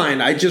 That's fine.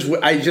 I just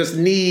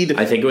need.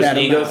 I think it was an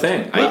ego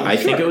thing. Well, I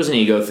think it was an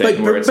ego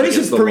thing where it's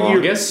the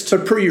longest.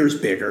 But per year is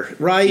bigger,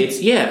 right?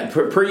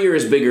 Per year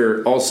is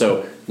bigger.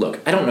 Also, look,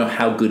 I don't know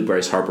how good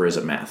Bryce Harper is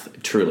at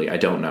math. Truly, I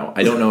don't know.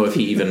 I don't know if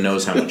he even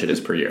knows how much it is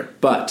per year.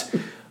 But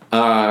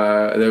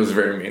that was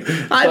very mean.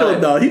 I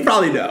don't know. He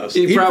probably knows.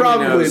 He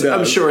probably knows.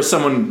 I'm sure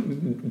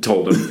someone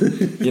told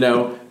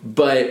him.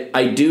 But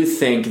I do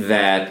think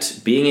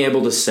that being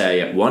able to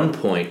say at one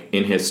point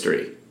in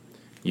history,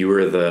 you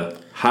were the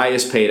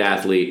highest paid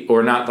athlete,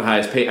 or not the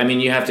highest paid. I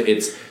mean, you have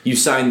to. You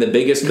signed the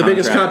biggest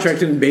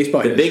contract in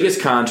baseball. The biggest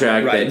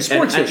contract, right? In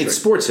sports history. It's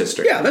sports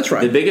history. Yeah, that's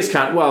right. The biggest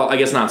well, I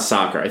guess not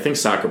soccer. I think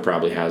soccer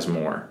probably has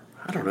more.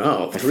 I don't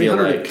know.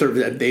 300.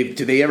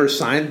 Do they ever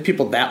sign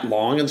people that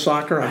long in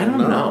soccer? I don't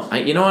know.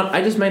 You know what?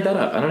 I just made that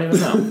up. I don't even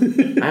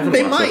know.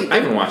 I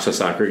haven't watched a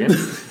soccer game.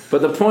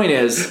 But the point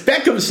is,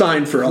 Beckham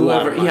signed for a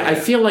lot of money. Yeah, I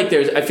feel like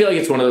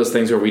it's one of those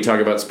things where we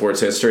talk about sports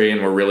history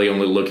and we're really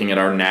only looking at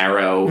our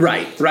narrow.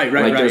 Right.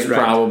 There's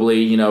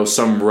probably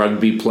some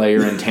rugby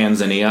player in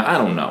Tanzania. I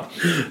don't know.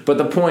 But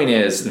the point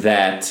is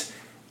that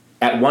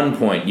at one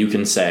point, you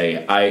can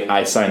say,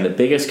 I signed the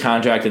biggest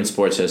contract in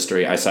sports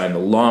history. I signed the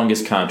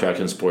longest contract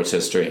in sports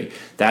history.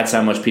 That's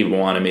how much people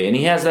wanted me. And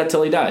he has that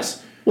till he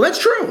dies. Well, that's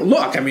true.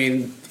 Look, I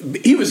mean,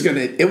 he was going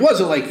to – it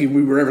wasn't like we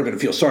were ever going to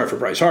feel sorry for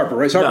Bryce Harper.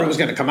 Bryce Harper was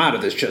going to come out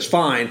of this just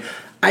fine.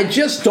 I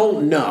just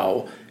don't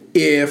know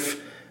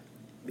if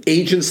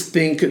agents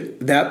think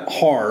that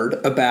hard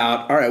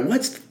about, all right,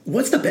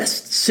 what's the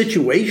best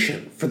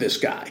situation for this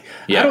guy?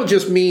 Yeah. I don't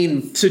just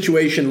mean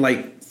situation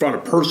like – on a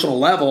personal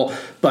level,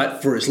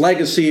 but for his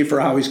legacy,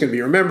 for how he's going to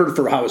be remembered,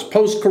 for how his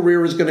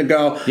post-career is going to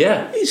go.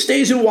 Yeah. He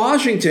stays in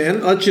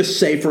Washington. Let's just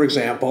say, for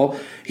example,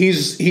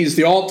 he's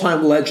the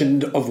all-time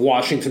legend of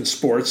Washington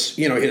sports.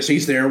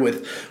 He's there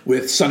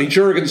with Sonny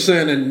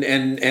Jurgensen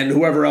and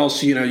whoever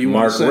else, you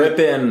Mark want to say.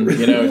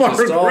 Rippon, Mark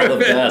just all Rippon.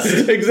 The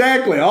best.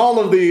 Exactly. All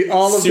of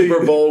the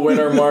Super Bowl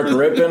winner Mark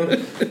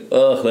Rippon.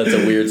 Ugh, that's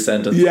a weird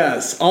sentence.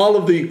 Yes. All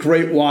of the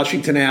great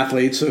Washington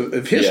athletes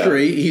of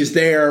history, he's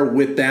there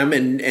with them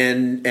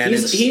and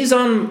he's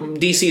on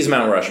DC's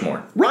Mount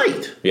Rushmore.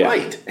 Right. Yeah.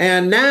 Right.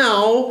 And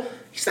now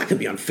he's not going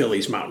to be on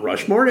Philly's Mount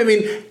Rushmore. I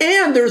mean,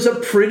 and there's a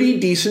pretty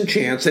decent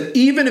chance that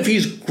even if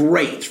he's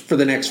great for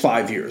the next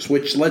 5 years,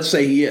 which let's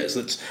say he is,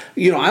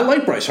 I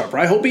like Bryce Harper.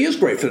 I hope he is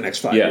great for the next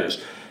 5 years.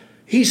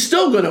 He's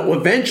still going to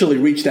eventually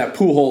reach that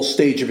Pujols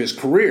stage of his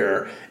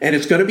career, and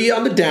it's going to be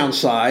on the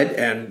downside,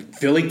 and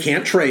Philly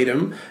can't trade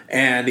him,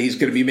 and he's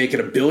going to be making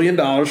 $1 billion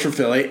for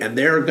Philly, and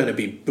they're going to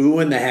be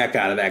booing the heck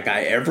out of that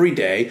guy every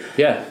day.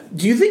 Yeah.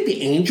 Do you think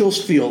the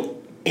Angels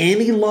feel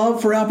any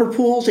love for Albert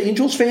Pujols?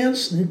 Angels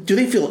fans, do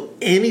they feel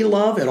any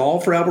love at all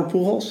for Albert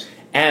Pujols?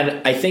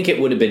 And I think it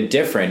would have been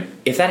different.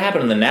 If that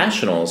happened in the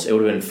Nationals, it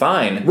would have been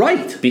fine.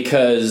 Right.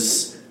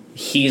 Because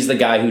he's the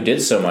guy who did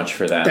so much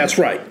for them. That's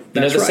right.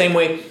 Same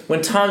way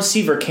when Tom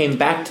Seaver came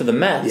back to the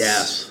Mets.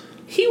 Yes.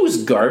 He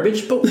was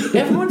garbage, but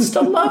everyone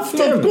still loved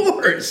him. Of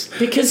course.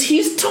 Because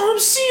he's Tom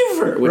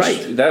Seaver.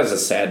 Which, that was a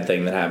sad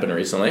thing that happened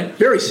recently.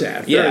 Very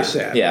sad. Very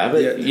sad. Yeah,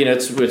 but,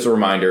 it's a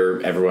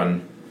reminder,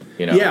 everyone...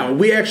 Yeah,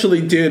 we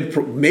actually did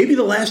maybe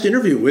the last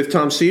interview with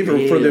Tom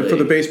Seaver for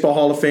the Baseball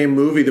Hall of Fame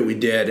movie that we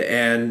did,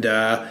 and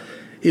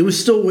he was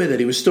still with it.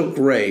 He was still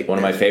great. One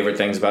of my favorite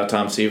things about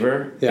Tom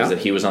Seaver is that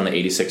he was on the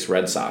 '86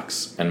 Red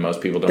Sox, and most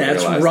people don't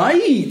realize. That's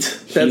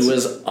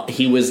right.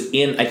 He was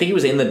in. I think he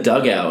was in the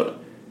dugout.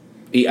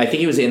 I think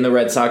he was in the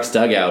Red Sox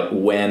dugout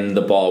when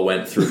the ball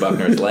went through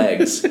Buckner's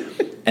legs.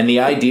 And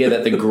the idea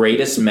that the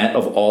greatest Met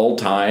of all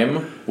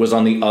time was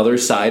on the other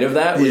side of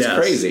that was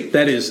crazy.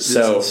 That is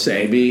so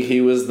insane. Maybe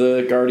he was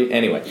the guardian.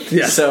 Anyway,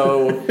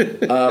 so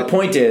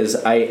point is,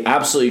 I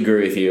absolutely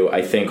agree with you.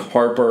 I think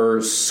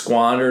Harper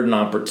squandered an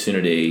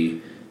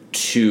opportunity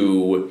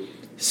to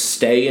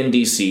stay in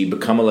D.C.,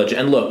 become a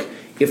legend. And look,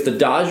 if the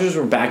Dodgers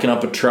were backing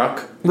up a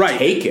truck,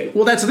 take it.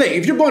 Well, that's the thing.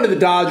 If you're going to the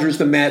Dodgers,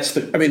 the Mets,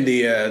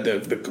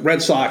 the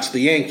Red Sox, the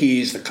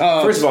Yankees, the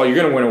Cubs. First of all, you're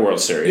going to win a World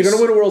Series. You're going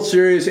to win a World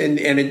Series, and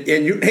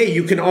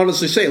you can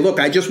honestly say, look,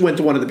 I just went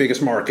to one of the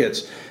biggest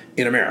markets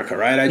in America,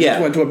 right? I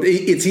just went to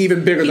it's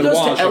even bigger than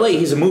Washington. He goes to L.A.,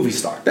 he's a movie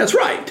star. That's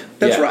right.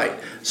 That's right.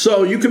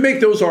 So you can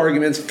make those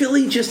arguments.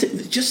 Philly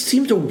just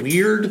seemed a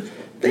weird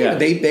thing. Yeah.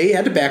 They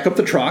had to back up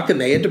the truck, and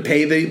they had to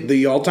pay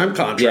the all-time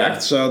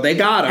contract, so they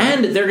got him.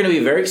 And they're going to be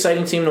a very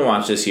exciting team to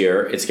watch this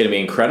year. It's going to be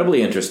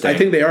incredibly interesting. I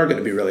think they are going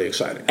to be really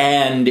exciting.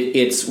 And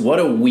it's what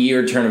a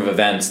weird turn of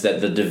events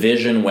that the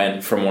division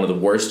went from one of the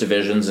worst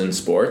divisions in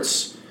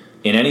sports,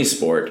 in any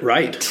sport,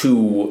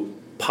 to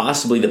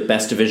possibly the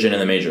best division in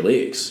the major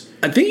leagues.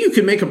 I think you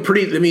can make a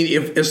pretty. I mean,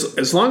 if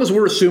as long as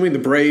we're assuming the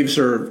Braves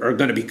are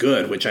going to be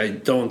good, which I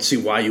don't see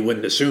why you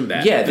wouldn't assume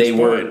that. Yeah, they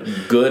were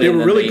good. They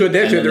were really good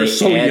next year. They're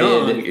so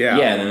young. Yeah,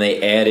 and then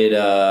they added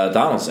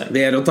Donaldson.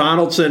 They added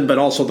Donaldson, but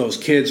also those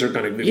kids are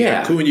going to be.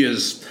 Yeah,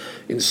 Acuna's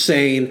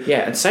insane.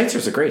 Yeah, and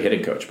Seitzer's a great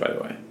hitting coach, by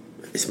the way.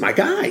 It's my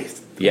guy.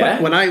 Yeah.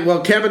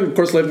 Kevin, of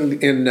course,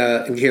 lived in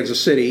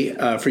Kansas City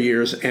for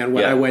years, and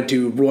when I went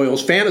to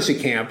Royals fantasy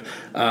camp,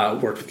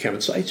 worked with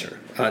Kevin Seitzer.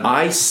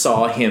 I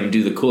saw him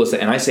do the coolest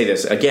thing, and I say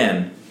this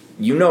again.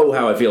 You know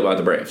how I feel about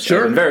the Braves.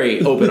 Sure. I'm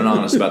very open and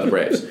honest about the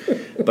Braves.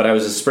 But I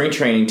was at spring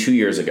training 2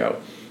 years ago,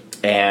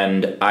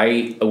 and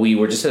we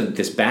were just at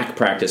this back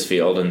practice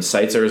field, and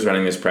Seitzer is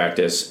running this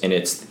practice, and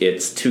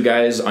it's two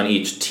guys on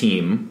each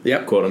team,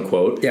 quote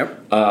unquote.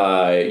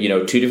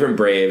 Two different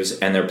Braves,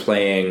 and they're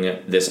playing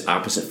this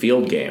opposite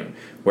field game,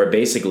 where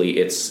basically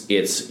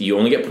it's you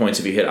only get points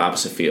if you hit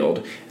opposite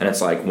field, and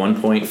it's like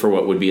 1 point for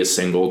what would be a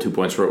single, 2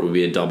 points for what would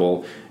be a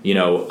double,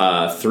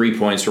 3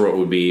 points for what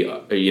would be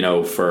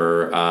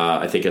for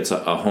I think it's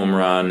a home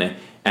run,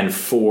 and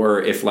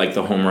 4 if like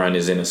the home run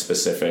is in a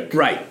specific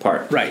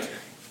part. Right.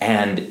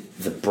 And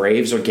the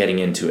Braves are getting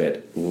into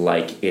it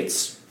like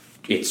it's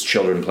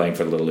children playing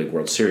for the Little League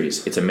World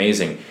Series. It's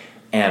amazing.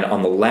 And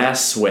on the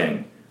last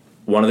swing,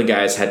 one of the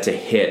guys had to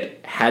hit.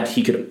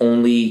 He could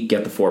only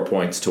get the 4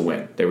 points to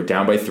win. They were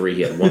down by 3.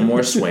 He had one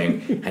more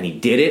swing, and he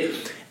did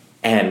it.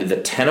 And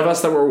the 10 of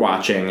us that were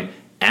watching,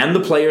 and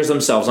the players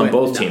themselves on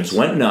both teams,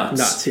 went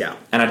nuts.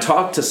 And I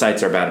talked to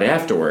Seitzer about it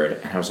afterward,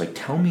 and I was like,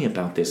 "Tell me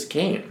about this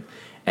game."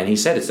 And he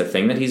said it's the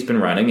thing that he's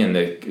been running, and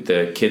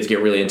the kids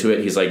get really into it.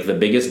 He's like, the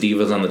biggest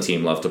divas on the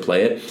team love to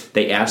play it.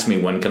 They asked me,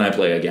 when can I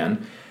play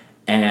again?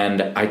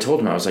 And I told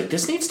him, I was like,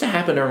 this needs to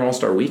happen during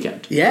All-Star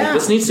Weekend. Yeah. Like,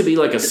 this needs to be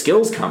like a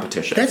skills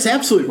competition. That's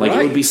absolutely right.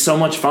 It would be so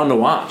much fun to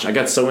watch. I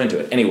got so into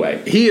it.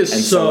 Anyway. He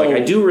is I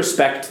do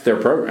respect their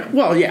program.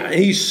 Well, yeah,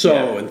 he's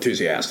so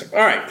enthusiastic. All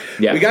right.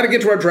 Yeah. We got to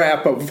get to our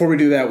draft, but before we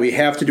do that, we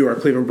have to do our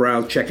Cleveland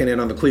Browns, checking in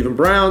on the Cleveland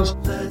Browns.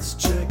 Let's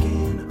check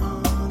in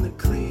on the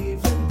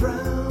Cleveland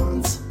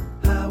Browns.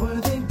 How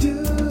are they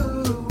doing?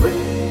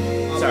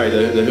 Sorry,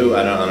 the Who.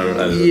 I don't.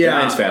 As a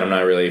Giants fan, I'm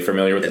not really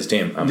familiar with this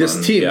team.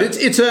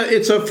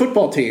 It's a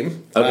football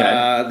team.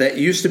 Okay. That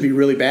used to be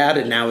really bad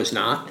and now is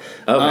not.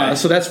 Okay.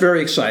 So that's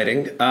very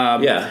exciting.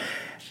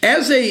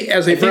 As a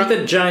I think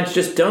the Giants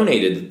just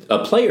donated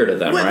a player to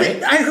them,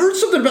 right? I heard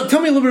something about.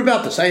 Tell me a little bit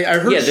about this. I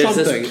heard there's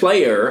something. This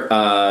player,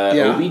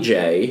 OBJ,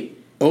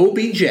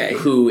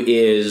 who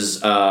is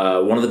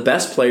one of the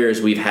best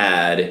players we've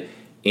had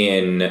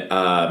in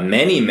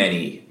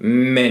many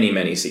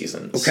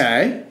seasons.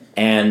 Okay.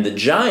 And the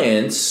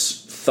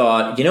Giants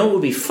thought, what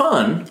would be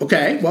fun?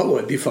 Okay, what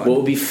would be fun? What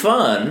would be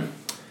fun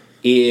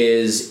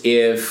is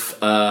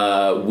if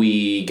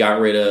we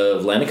got rid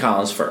of Landon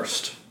Collins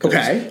first.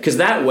 Okay. Because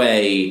that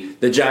way,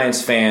 the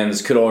Giants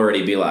fans could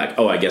already be like,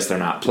 oh, I guess they're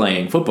not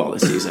playing football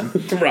this season.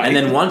 Right. And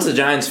then once the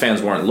Giants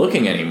fans weren't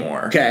looking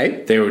anymore,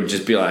 they would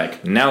just be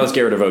like, now let's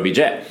get rid of OBJ,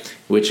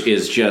 which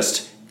is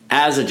just,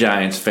 as a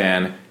Giants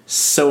fan,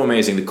 so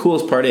amazing. The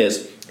coolest part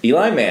is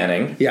Eli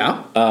Manning,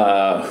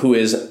 who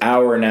is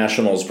our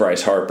Nationals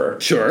Bryce Harper.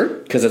 Sure.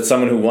 Because it's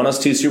someone who won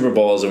us 2 Super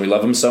Bowls, and we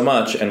love him so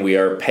much, and we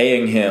are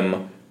paying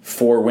him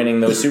for winning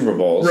those Super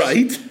Bowls.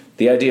 Right.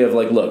 The idea of,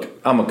 like, look,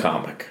 I'm a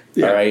comic,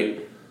 all right?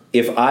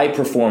 If I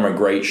perform a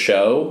great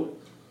show,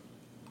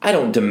 I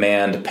don't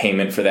demand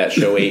payment for that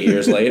show 8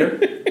 years later.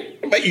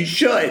 But you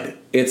should.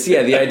 It's, the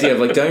idea of,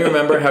 like, don't you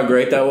remember how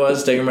great that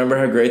was? Don't you remember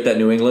how great that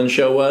New England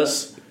show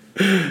was?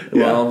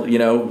 Well,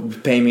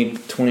 pay me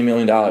 $20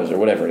 million or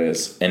whatever it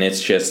is. And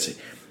it's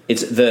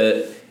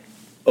the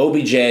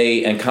OBJ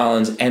and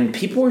Collins, and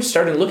people were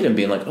starting to look at him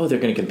being like, oh, they're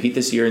going to compete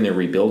this year and they're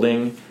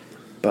rebuilding.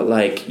 But,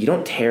 like, you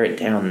don't tear it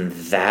down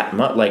that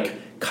much. Like,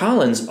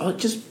 Collins,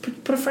 just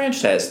put a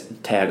franchise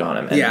tag on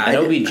him. And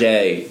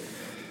OBJ,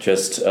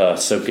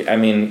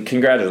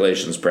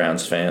 congratulations,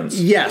 Browns fans.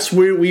 Yes,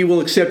 we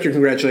will accept your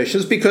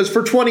congratulations, because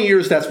for 20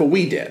 years that's what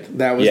we did.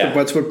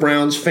 That's what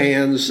Browns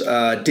fans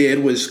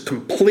did, was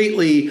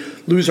completely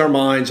lose our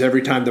minds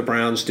every time the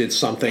Browns did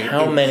something.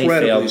 How many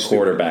failed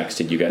quarterbacks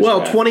did you guys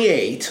have?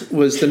 28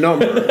 was the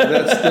number.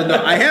 That's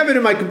the I have it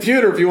in my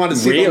computer if you want to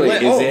see the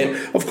list.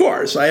 It? Of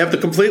course, I have the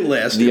complete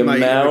list the in my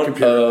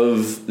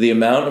computer. The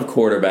amount of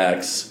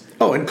quarterbacks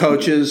Oh, and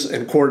coaches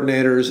and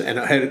coordinators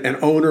and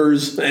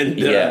owners and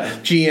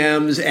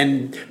GMs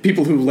and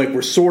people who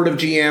were sort of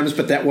GMs,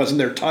 but that wasn't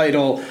their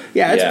title.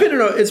 Yeah,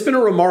 it's been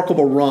a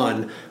remarkable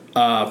run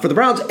for the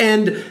Browns.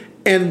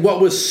 And what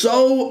was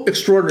so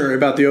extraordinary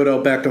about the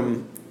Odell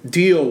Beckham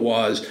deal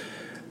was,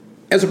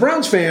 as a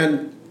Browns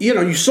fan,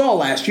 you saw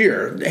last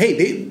year,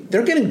 hey,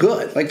 they're getting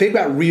good. They've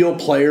got real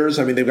players.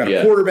 I mean, they've got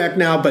a quarterback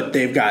now, but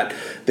they've got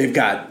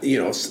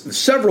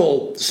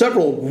several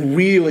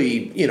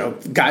really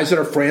guys that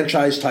are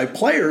franchise type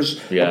players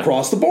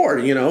across the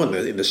board.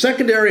 In the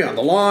secondary, on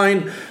the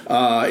line,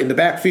 in the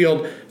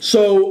backfield.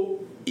 So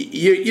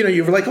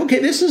you were like, okay,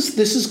 this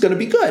is going to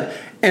be good.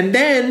 And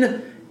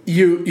then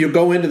you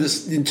go into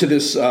this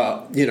this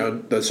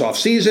off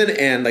season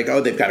and they've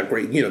got a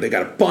great they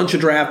got a bunch of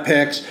draft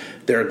picks.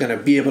 They're going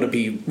to be able to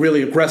be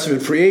really aggressive in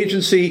free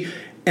agency,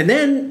 and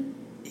then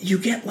you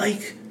get a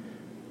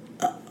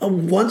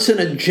once in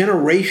a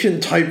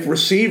generation type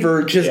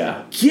receiver just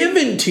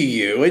given to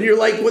you, and you're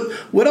like,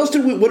 what else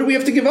what do we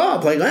have to give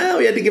up? We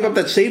had to give up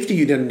that safety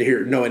you didn't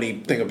know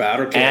anything about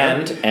or care,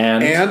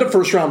 and a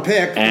first round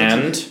pick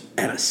and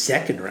a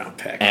second round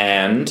pick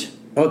and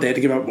they had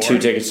to give up more. 2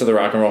 tickets to the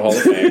Rock and Roll Hall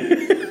of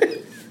Fame.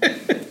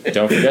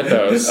 Don't forget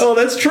those. Oh,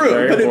 that's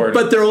true.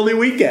 But they're only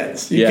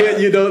weekends. You can't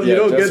get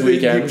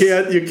weekends.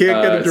 You can't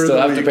get it during still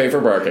the have week. to pay for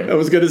parking. I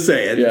was going to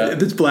say it. Yeah.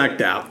 It's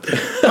blacked out.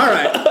 All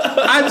right.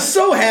 I'm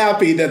so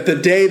happy that the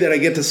day that I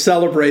get to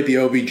celebrate the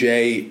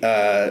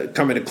OBJ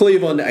coming to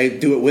Cleveland, I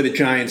do it with a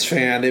Giants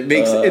fan. It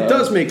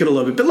does make it a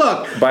little bit. But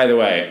look, by the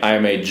way, I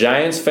am a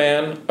Giants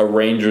fan, a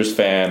Rangers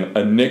fan,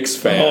 a Knicks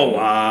fan,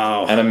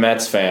 and a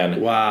Mets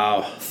fan.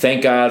 Wow.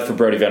 Thank God for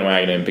Brody Van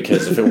Wagenen,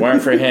 because if it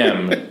weren't for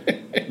him,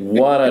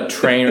 what a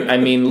train! I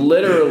mean,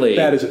 literally,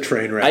 that is a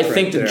train wreck. I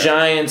think the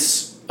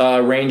Giants,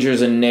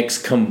 Rangers, and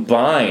Knicks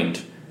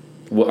combined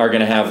are going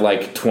to have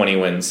 20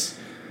 wins.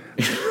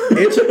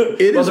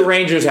 The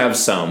Rangers have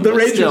some. The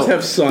Rangers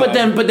have some. But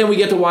then we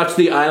get to watch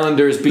the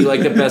Islanders be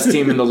the best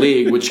team in the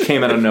league, which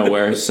came out of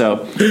nowhere.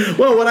 So,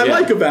 well, what I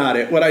like about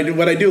it, what I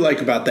do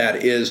like about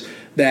that is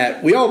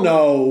that we all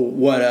know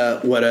what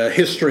a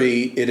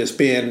history it has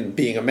been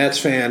being a Mets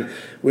fan.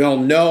 We all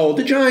know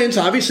the Giants.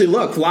 Obviously,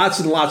 look, lots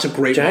and lots of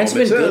great Giants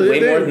moments. Been good, way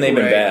more than they've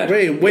been bad.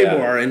 Way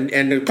more,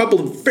 and a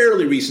couple of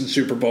fairly recent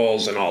Super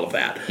Bowls and all of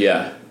that.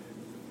 Yeah.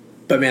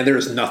 But man, there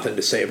is nothing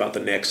to say about the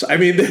Knicks. I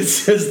mean,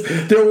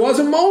 there was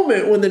a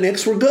moment when the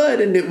Knicks were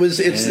good, and it's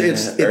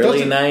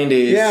early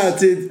 '90s. Yeah,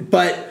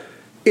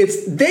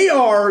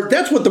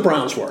 that's what the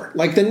Browns were.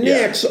 The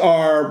Knicks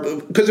are,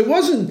 because it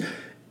wasn't.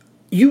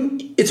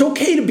 It's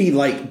okay to be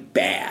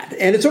bad,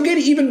 and it's okay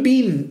to even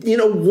be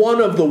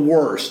one of the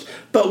worst.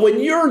 But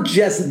when you're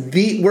just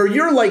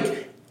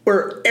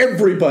where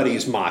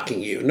everybody's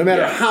mocking you, no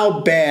matter how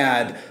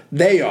bad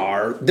they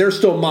are, they're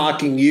still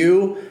mocking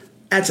you.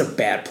 That's a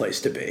bad place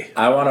to be.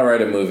 I want to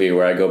write a movie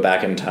where I go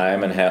back in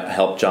time and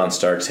help John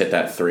Starks hit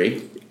that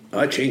 3.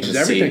 It changes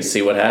everything.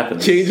 See what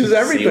happens. Changes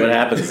everything. See what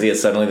happens.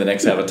 Suddenly the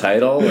Knicks have a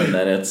title, and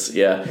then it's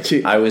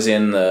I was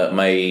in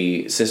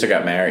my sister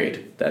got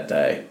married that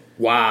day.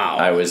 Wow.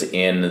 I was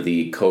in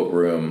the coat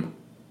room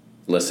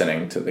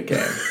listening to the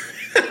game.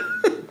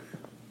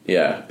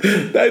 Yeah.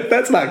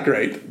 That's not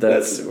great.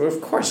 That's of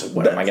course.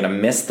 What am I going to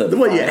miss the?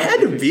 Well, you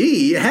had to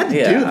be. You had to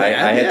do that.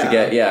 I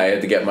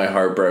had to get my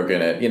heart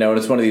broken. And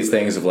it's one of these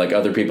things of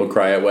other people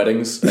cry at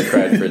weddings. I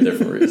cried for a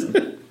different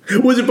reason.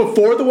 Was it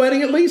before the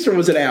wedding at least, or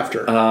was it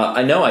after?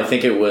 I know. I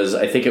think it was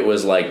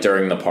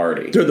during the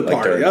party. During the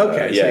party.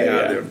 Okay.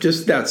 Yeah.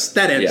 Just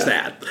that ends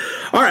that.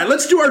 All right.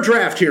 Let's do our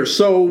draft here.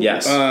 So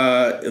yes.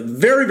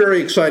 Very,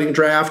 very exciting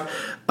draft.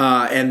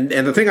 And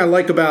the thing I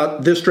like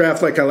about this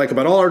draft, like I like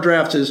about all our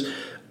drafts, is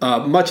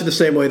much of the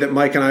same way that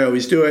Mike and I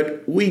always do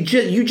it.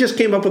 You just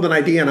came up with an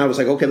idea, and I was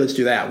like, okay, let's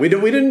do that. We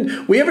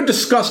haven't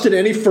discussed it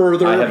any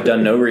further. I have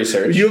done no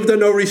research. You have done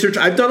no research.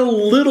 I've done a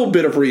little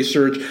bit of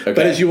research, but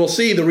as you will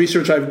see, the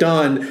research I've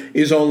done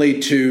is only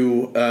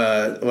to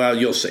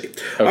you'll see.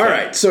 Okay. All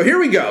right, so here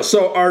we go.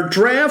 So our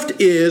draft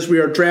we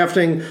are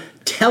drafting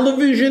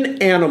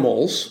television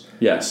animals.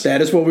 Yes,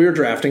 that is what we are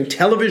drafting,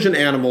 television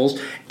animals,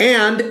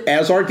 and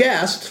as our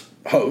guest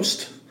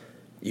host,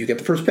 you get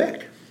the first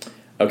pick.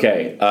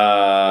 Okay,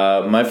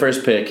 my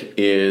first pick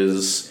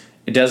is,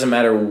 it doesn't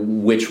matter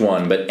which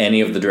one, but any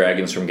of the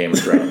dragons from Game of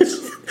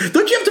Thrones.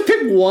 Don't you have to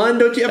pick one?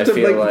 Don't you have to,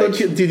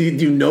 do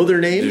you know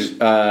their names?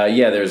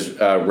 There's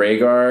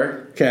Rhaegar.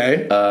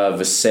 Okay.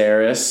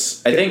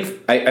 Viserys. I think,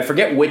 I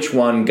forget which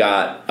one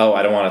got,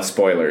 I don't want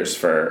spoilers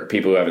for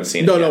people who haven't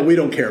seen it yet. No, we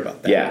don't care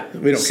about that. Yeah.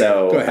 We don't care.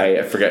 So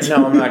I forget.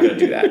 No, I'm not going to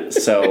do that.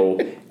 So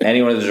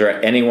any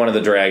one of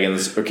the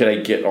dragons, or could I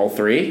get all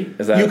 3?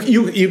 Is that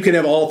you can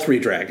have all 3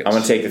 dragons. I'm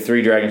going to take the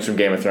 3 dragons from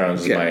Game of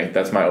Thrones.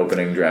 That's my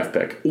opening draft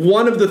pick.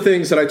 One of the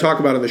things that I talk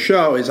about on the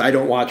show is I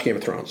don't watch Game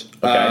of Thrones.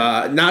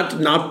 Okay.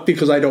 Not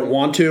because I don't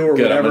want to or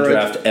whatever. I'm going to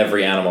draft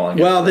every animal on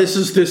Game of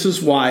Thrones. This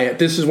is why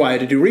I had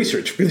to do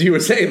research, because you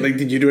were saying,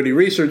 did you do any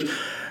research?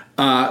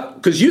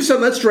 Because you said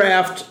let's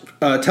draft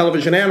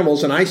television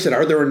animals, and I said,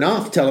 are there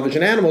enough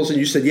television animals? And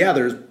you said, yeah,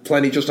 there's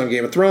plenty just on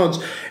Game of Thrones.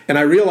 And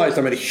I realized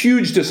I'm at a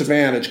huge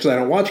disadvantage because I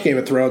don't watch Game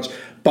of Thrones,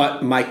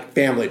 but my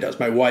family does.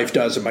 My wife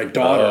does, and my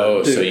daughter.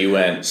 Oh, so you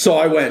went. So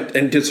I went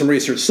and did some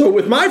research. So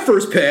with my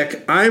first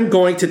pick, I'm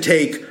going to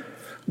take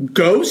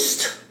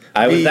Ghost.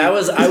 I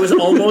was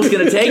almost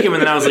going to take him,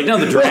 and then I was like, no,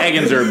 the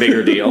dragons are a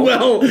bigger deal.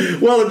 Well,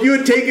 if you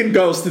had taken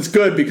Ghost, it's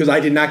good because I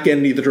did not get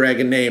any of the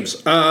dragon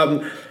names.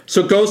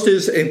 So Ghost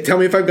is, and tell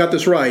me if I've got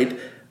this right,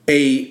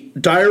 a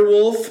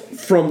direwolf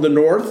from the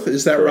north.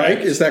 Is that Correct.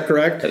 right? Is that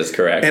correct? That is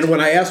correct. And when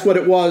I asked what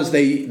it was,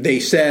 they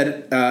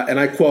said, and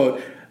I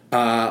quote,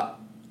 a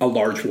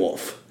large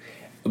wolf.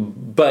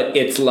 But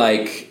it's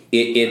like,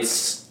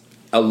 it's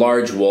a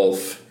large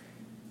wolf,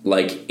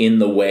 like in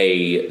the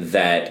way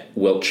that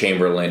Wilt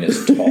Chamberlain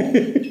is tall.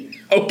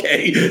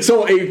 Okay,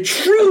 so a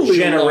truly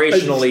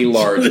generationally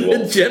large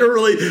wolf.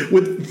 Generally,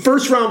 with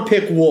first-round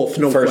pick wolf,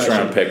 no First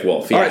question. round pick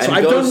wolf. Yeah. All right, so and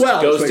I've Ghost, done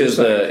well. Ghost is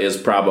is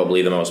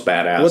probably the most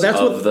badass. well, that's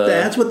of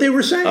that's what they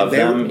were saying. Of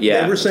them,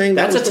 yeah. They were saying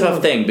that's that a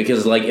tough thing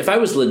because, like, if I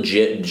was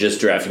legit just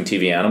drafting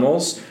TV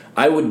animals,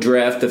 I would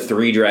draft the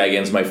 3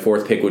 dragons. My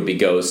 4th pick would be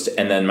Ghost,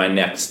 and then my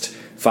next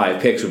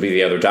 5 picks would be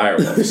the other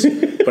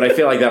direwolves. But I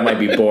feel like that might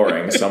be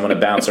boring, so I'm going to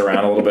bounce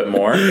around a little bit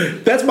more.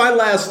 That's my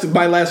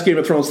last Game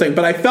of Thrones thing.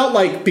 But I felt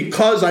like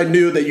because I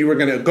knew that you were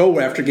going to go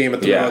after Game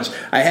of Thrones,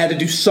 I had to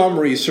do some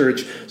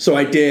research. So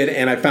I did,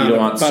 and I found You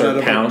don't want Sir out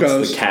about Pounce,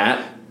 Ghost. the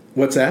cat?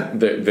 What's that?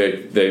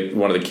 The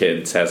one of the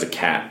kids has a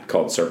cat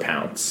called Sir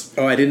Pounce.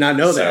 Oh, I did not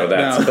know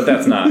that. But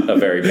that's not a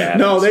very bad.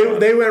 No,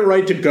 they went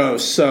right to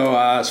Ghost. So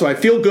I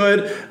feel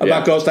good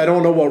about Ghost. I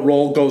don't know what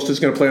role Ghost is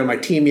going to play on my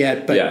team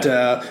yet, but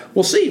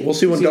we'll see. We'll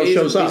see when Ghost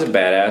shows up. He's a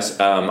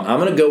badass. I'm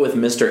going to go with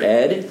Mr.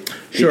 Ed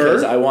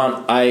because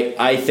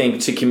I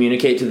think to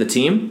communicate to the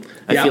team,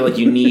 I feel like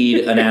you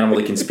need an animal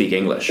that can speak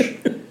English.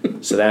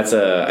 So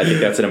I think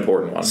that's an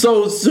important one.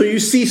 So you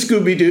see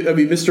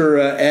Mr.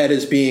 Ed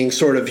as being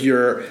sort of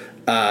your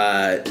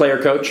player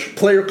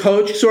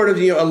coach, sort of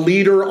a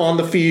leader on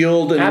the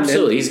field.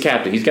 Absolutely, he's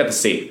captain. He's got the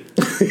seat.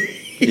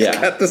 He's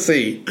got the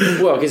seat.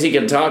 Well, because he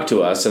can talk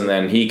to us, and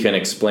then he can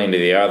explain to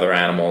the other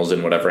animals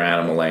in whatever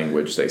animal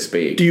language they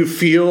speak. Do you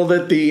feel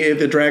that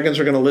the dragons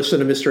are going to listen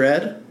to Mr.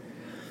 Ed?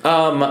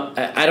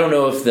 I don't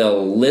know if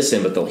they'll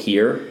listen, but they'll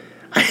hear.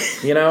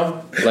 You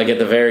know, like at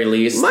the very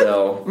least,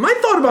 they'll. My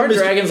thought about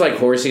dragons like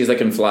horsies that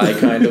can fly,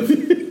 kind of.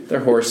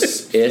 They're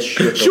horse-ish.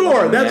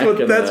 Sure, that's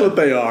what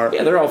they are.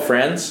 Yeah, they're all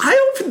friends. I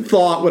often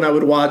thought when I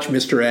would watch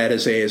Mr. Ed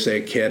as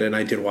a kid, and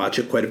I did watch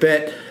it quite a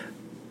bit.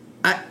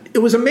 It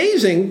was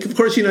amazing. Of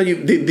course,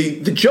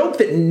 the joke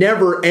that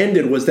never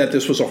ended was that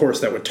this was a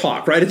horse that would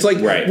talk. Right? It's like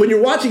when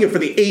you're watching it for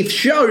the 8th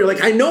show, you're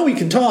like, I know he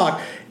can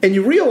talk. And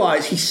you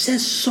realize he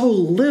says so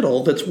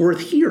little that's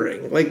worth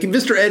hearing. Like,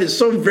 Mr. Ed is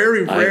so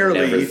very rarely...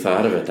 I never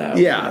thought of it that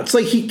way. Yeah, it's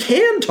like he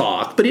can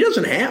talk, but he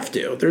doesn't have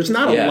to. There's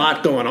not a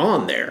lot going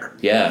on there.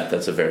 Yeah,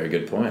 that's a very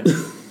good point.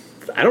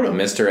 I don't know.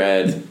 Mr.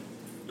 Ed,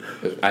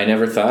 I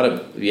never thought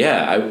of...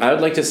 Yeah, I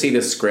would like to see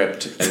the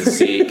script and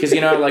see... Because,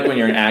 like when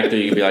you're an actor,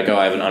 you'd be like, oh,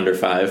 I have an under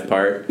 5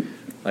 part.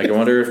 Like, I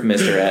wonder if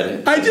Mr.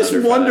 Ed. I just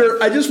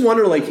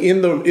wonder, like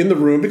in the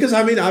room, because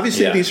I mean,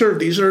 obviously these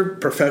are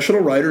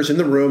professional writers in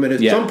the room, and at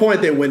some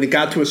point when it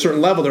got to a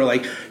certain level, they're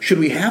like, should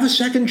we have a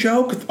second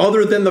joke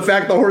other than the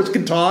fact the horse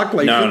can talk?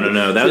 Like,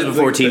 no, that was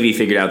before TV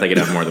figured out they could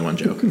have more than one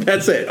joke.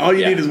 That's it. All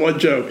you need is one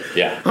joke.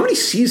 Yeah. How many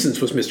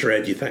seasons was Mr.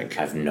 Ed? You think? I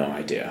have no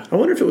idea. I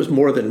wonder if it was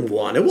more than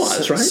one. It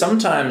was right.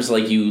 Sometimes,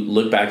 like you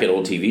look back at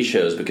old TV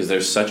shows because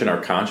there's such in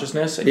our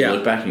consciousness, and you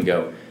look back and you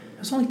go.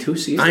 There's only 2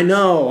 seasons. I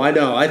know.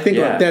 I think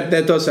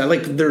that does sound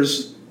like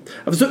there's.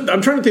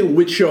 I'm trying to think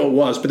which show it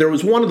was, but there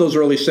was one of those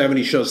early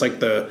 '70s shows,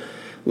 like the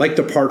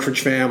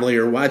Partridge Family,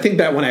 or I think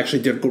that one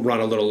actually did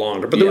run a little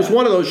longer. But there was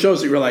one of those shows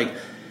that you were like,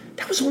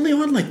 that was only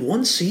on like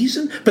 1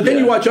 season. But then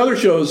you watch other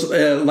shows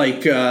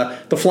like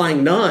The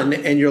Flying Nun,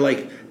 and you're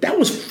like, that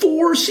was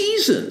 4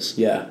 seasons.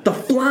 Yeah, The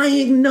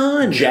Flying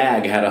Nun.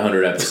 Jag had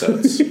 100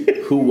 episodes.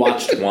 Who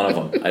watched one of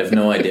them? I have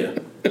no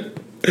idea.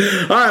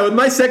 All right, with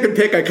my second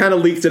pick, I kind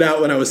of leaked it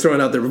out when I was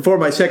throwing out there before.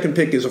 My second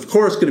pick is, of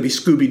course, going to be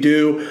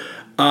Scooby-Doo.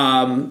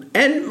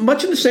 And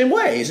much in the same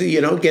way,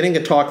 getting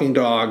a talking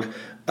dog,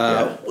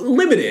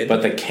 limited.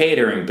 But the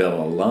catering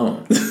bill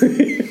alone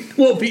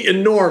will be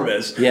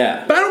enormous.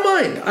 Yeah. But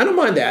I don't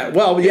mind that.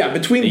 Well, yeah,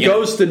 between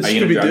Ghost and Scooby-Doo.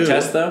 Are you going to drug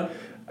test, though?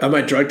 Am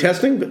I drug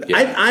testing?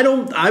 Yeah.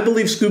 I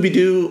believe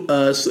Scooby-Doo,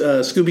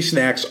 Scooby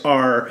snacks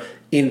are...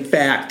 in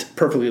fact,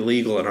 perfectly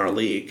legal in our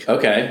league.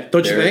 Okay.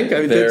 Don't you think?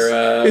 I mean,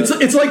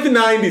 it's like the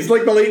 90s,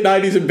 like the late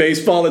 90s in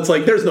baseball. It's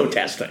like there's no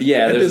testing.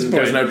 Yeah, there's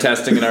no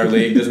testing in our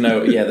league. There's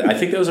no. Yeah, I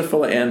think those are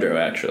full of Andrew,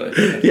 actually.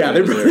 Yeah,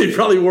 they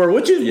probably were,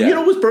 which is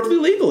was perfectly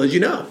legal, as you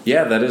know.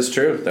 Yeah, that is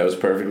true. That was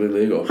perfectly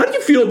legal. How do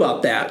you feel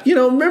about that?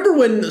 Remember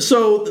when?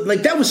 So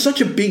like that was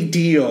such a big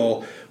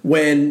deal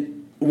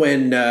when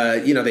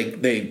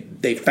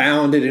they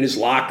found it in his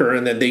locker,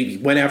 and then they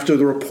went after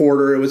the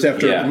reporter. It was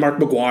after Mark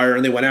McGuire,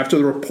 and they went after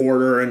the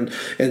reporter and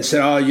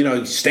said,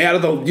 oh, stay out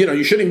of the,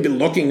 you shouldn't even be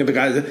looking at the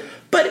guy.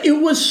 But it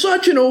was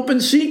such an open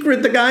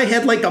secret. The guy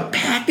had like a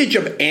package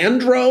of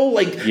Andro,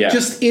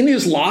 just in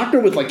his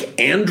locker with like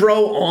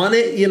Andro on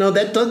it.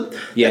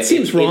 That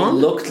seems wrong. It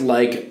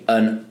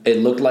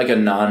looked like a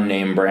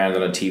non-name brand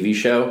on a TV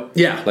show.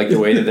 Yeah, like the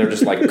way that they're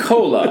just like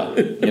cola,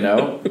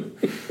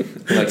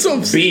 like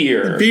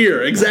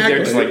beer, exactly.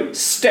 They're just like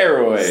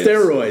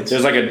steroids.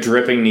 There's like a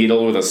dripping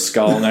needle with a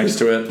skull next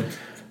to it.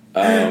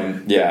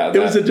 It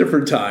was a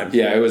different time.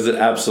 Yeah, it was an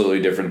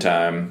absolutely different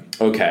time.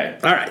 Okay,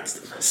 all right.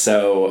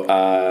 So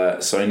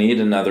I need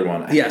another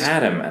one. I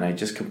had him, and I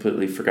just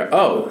completely forgot.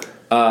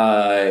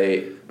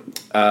 The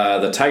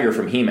tiger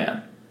from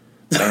He-Man.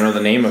 I don't know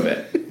the name of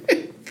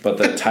it, but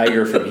the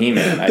tiger from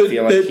He-Man. I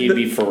feel like he'd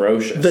be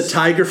ferocious. The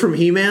tiger from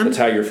He-Man. The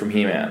tiger from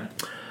He-Man.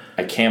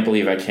 I can't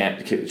believe I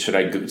can't. Should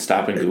I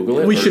stop and Google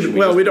it? We should.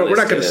 Well, we don't. We're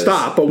not going to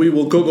stop, but we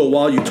will Google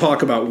while you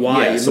talk about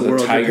why in the world.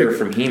 The tiger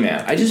from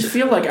He-Man. I just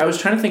feel like I was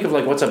trying to think of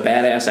like what's a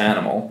badass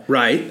animal,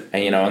 right?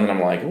 And and then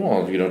I'm like,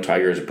 well,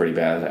 tiger is a pretty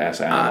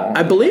badass animal.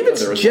 I believe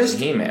it's just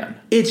He-Man.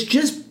 It's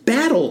just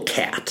Battle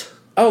Cat.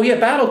 Oh yeah,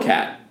 Battle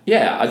Cat.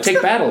 Yeah, I'd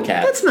take Battle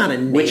Cat. That's not a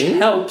name. Which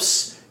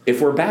helps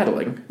if we're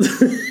battling.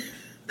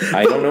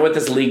 I don't know what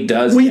this league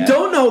does. We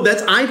don't know.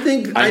 I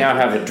now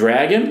have a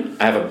dragon,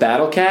 I have a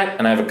Battle Cat,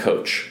 and I have a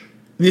coach.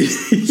 So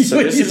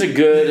this is a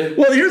good...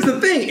 Well, here's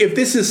the thing. If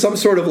this is some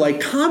sort of like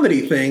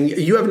comedy thing,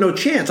 you have no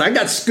chance. I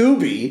got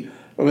Scooby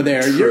over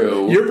there.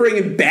 True. You're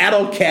bringing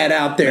Battle Cat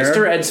out there.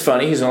 Mr. Ed's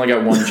funny. He's only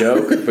got one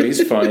joke, but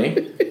he's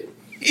funny.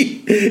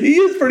 He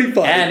is pretty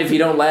funny. And if you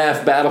don't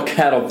laugh, Battle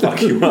Cat will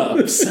fuck you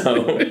up.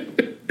 So...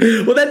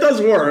 Well, that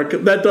does work.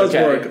 That does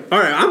work. All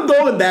right, I'm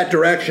going that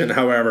direction,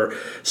 however.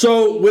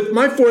 So with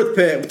my third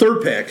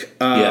pick,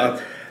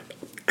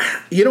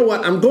 you know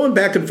what? I'm going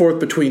back and forth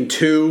between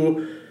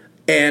two.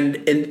 And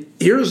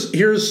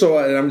here's so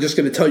and I'm just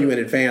going to tell you in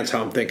advance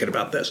how I'm thinking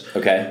about this.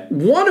 Okay.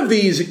 One of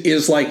these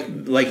is like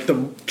the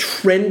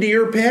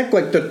trendier pick,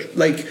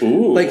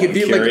 if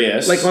you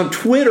curious. like on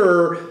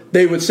Twitter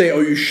they would say, "Oh,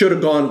 you should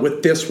have gone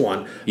with this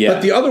one." Yeah.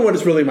 But the other one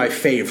is really my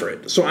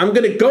favorite. So I'm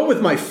going to go with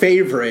my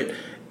favorite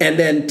and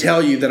then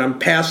tell you that I'm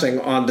passing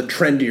on the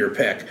trendier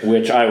pick,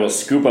 which I will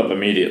scoop up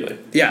immediately.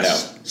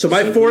 Yes. No. So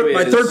my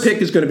third pick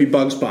is going to be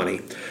Bugs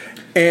Bunny.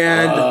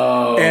 And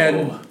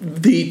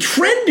the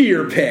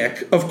trendier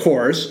pick, of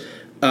course,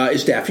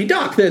 is Daffy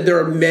Duck. There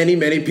are many,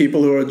 many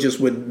people who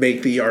would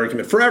make the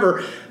argument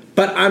forever,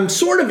 but I'm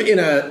sort of in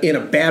a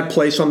bad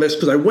place on this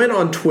because I went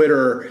on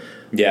Twitter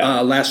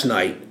last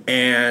night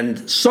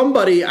and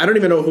somebody, I don't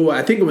even know who,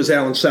 I think it was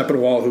Alan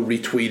Sepinwall who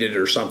retweeted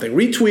or something,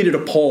 retweeted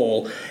a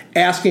poll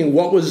asking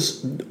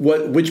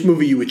which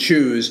movie you would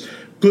choose,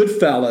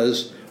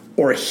 Goodfellas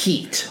or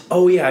Heat.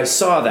 Oh yeah, I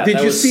saw that.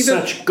 That was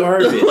such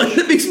garbage.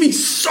 That makes me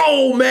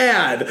so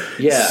mad.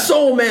 Yeah,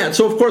 so mad.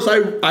 So of course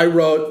I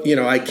wrote,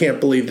 I can't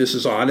believe this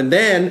is on, and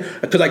then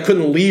because I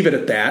couldn't leave it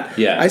at that,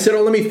 I said,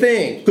 oh, let me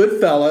think.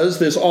 Goodfellas,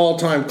 this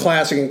all-time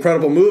classic,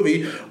 incredible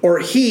movie, or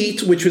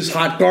Heat, which was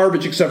hot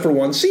garbage except for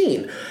one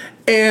scene,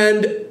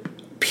 and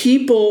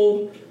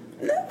people,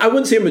 I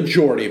wouldn't say a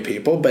majority of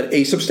people, but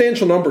a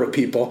substantial number of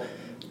people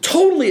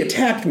totally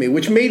attacked me,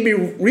 which made me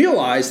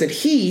realize that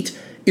Heat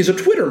is a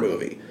Twitter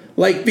movie.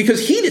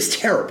 Because Heat is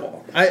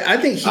terrible. I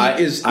think Heat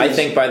is... I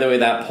think, by the way,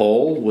 that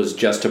poll was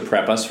just to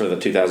prep us for the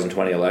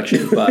 2020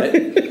 election, but...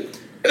 it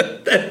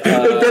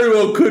very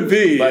well could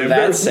be. But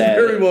that said,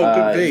 very well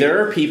could be.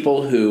 There are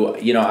people who,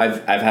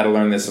 I've had to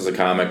learn this as a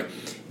comic.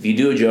 If you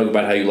do a joke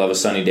about how you love a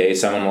sunny day,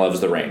 someone loves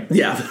the rain.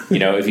 Yeah.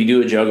 If you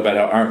do a joke about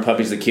how aren't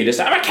puppies the cutest,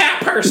 I'm a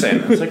cat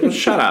person. It's like, well,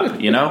 shut up,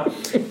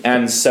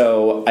 And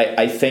so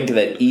I think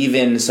that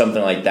even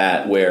something like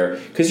that where...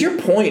 Because your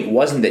point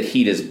wasn't that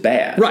Heat is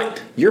bad. Right.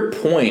 Your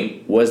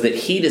point was that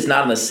Heat is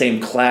not in the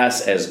same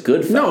class as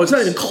Goodfellas. No, it's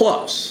not even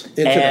close.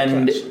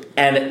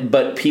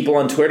 But people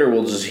on Twitter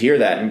will just hear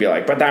that and be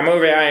like, but that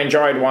movie I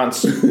enjoyed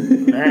once.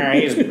 He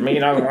doesn't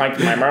like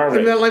my movie.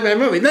 I don't like my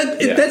movie.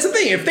 That's the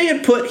thing. If they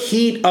had put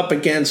Heat up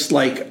against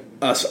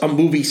a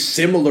movie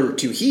similar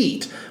to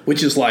Heat,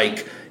 which is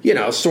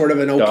sort of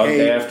an okay... Dog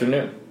Day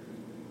Afternoon.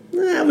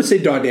 I would say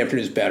Dog Day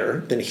Afternoon is better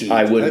than Heat.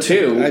 I would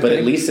too, but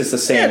at least it's the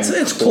same.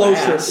 Yeah, it's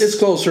closer. It's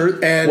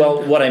closer. And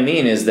what I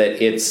mean is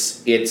that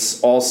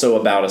it's also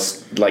about a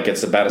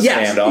standoff.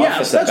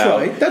 Yes, that's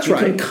right. That's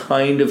right. You can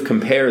kind of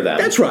compare them.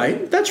 That's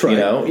right.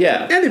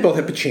 Yeah. And they both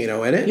have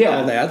Pacino in it. Yeah.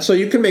 All that. So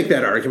you can make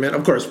that argument.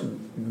 Of course,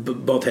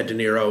 both had De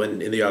Niro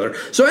in the other.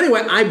 So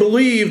anyway, I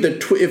believe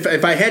that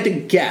if I had to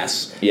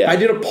guess, I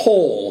did a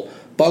poll.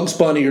 Bugs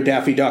Bunny or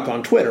Daffy Duck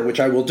on Twitter, which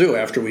I will do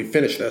after we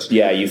finish this.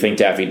 Yeah, you think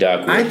Daffy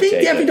Duck will I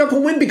think Daffy Duck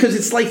will win because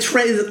it's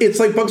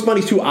like Bugs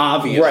Bunny's too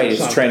obvious. Right,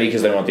 it's trendy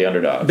because they want the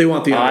underdog. They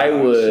want the underdog.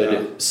 I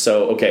would...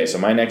 So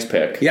my next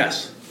pick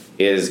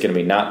is going to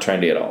be not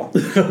trendy at all.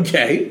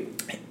 Okay.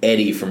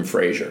 Eddie from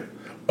Frasier.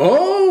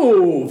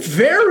 Oh,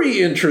 very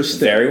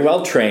interesting. Very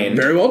well trained.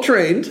 Very well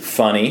trained.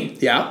 Funny.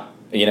 Yeah.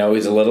 You know,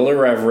 he's a little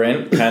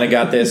irreverent, kind of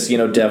got this,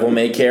 devil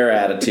may care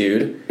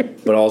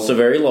attitude, but also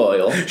very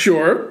loyal.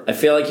 Sure. I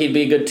feel like he'd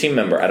be a good team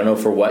member. I don't know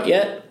for what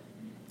yet,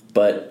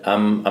 but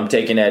I'm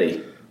taking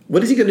Eddie.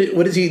 What is he going to?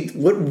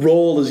 What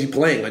role is he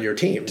playing on your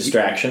team?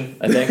 Distraction,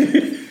 I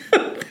think.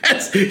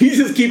 He's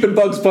just keeping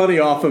Bugs Bunny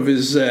off of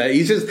his.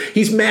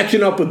 He's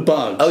matching up with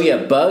Bugs. Oh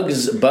yeah,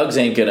 Bugs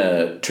ain't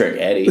gonna trick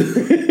Eddie.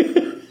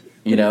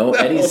 No.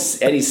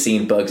 Eddie's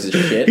seen Bugs'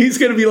 shit. He's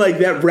gonna be like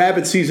that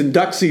rabbit season,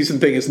 duck season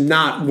thing is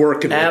not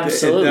working.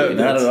 Absolutely,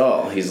 not at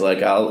all. He's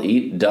like, I'll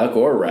eat duck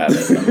or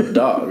rabbit. I'm a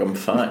dog. I'm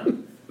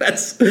fine.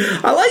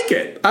 I like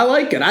it. I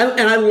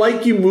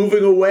like you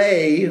moving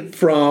away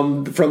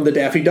from the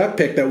Daffy Duck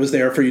pick that was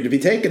there for you to be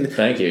taken.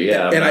 Thank you.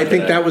 Yeah, and I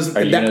think that was.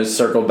 Are you going to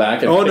circle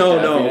back? And no.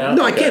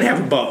 Okay. I can't have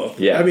them both.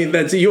 Yeah, I mean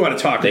you want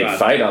to talk They about.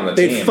 Fight on the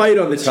team. They fight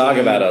on the team. Talk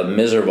about a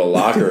miserable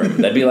locker room.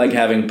 That'd be like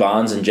having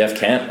Bonds and Jeff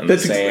Kent.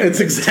 That's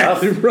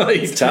exactly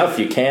right. It's tough.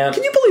 You can't.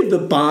 Can you believe the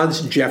Bonds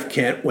and Jeff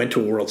Kent went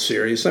to a World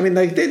Series? I mean,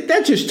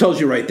 that just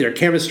tells you right there.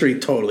 Chemistry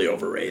totally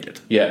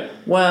overrated. Yeah.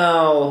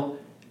 Well,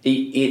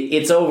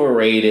 it's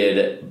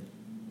overrated.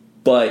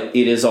 But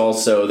it is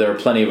also, there are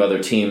plenty of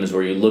other teams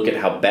where you look at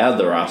how bad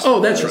the roster is. Oh,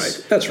 that's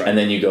right. That's right. And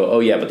then you go,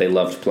 oh, yeah, but they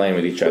loved playing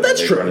with each other. Well,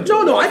 that's true.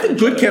 No, I think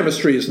good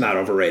chemistry is not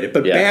overrated,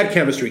 but bad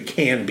chemistry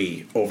can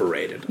be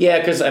overrated. Yeah,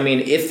 because,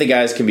 if the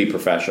guys can be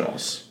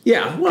professionals.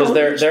 Yeah. Because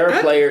there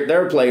are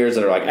players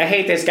that are like, I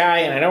hate this guy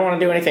and I don't want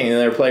to do anything. And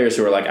there are players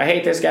who are like, I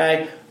hate this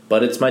guy,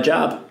 but it's my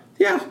job.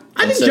 Yeah.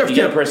 I think so Jeff if you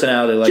get a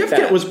personality like Jeff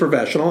Kent was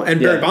professional, and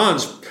Barry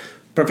Bonds,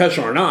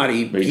 professional or not,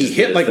 he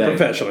hit like a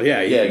professional. Yeah,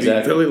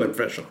 exactly. He really like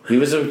professional. He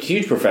was a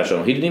huge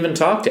professional. He didn't even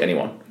talk to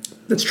anyone.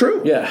 That's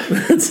true. Yeah.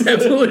 That's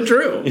absolutely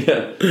true.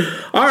 Yeah.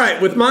 All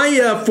right, with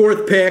my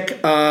fourth pick,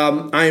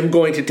 I am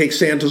going to take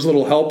Santa's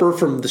Little Helper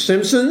from The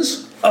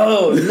Simpsons.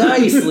 Oh,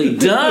 nicely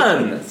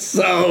done.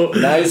 So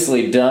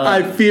nicely done.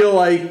 I feel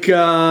like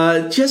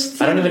I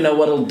don't even know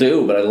what he'll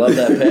do, but I love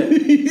that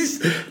pick. He's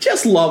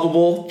just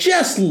lovable.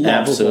 Just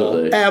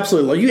lovable.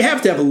 Absolutely. You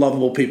have to have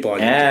lovable people on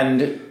your team.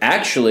 And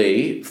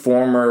actually,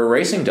 former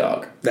racing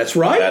dog. That's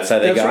right. That's how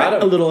they got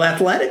him. A little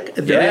athletic.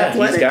 Very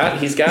athletic.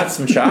 He's got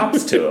some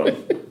chops to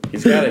him.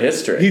 He's got a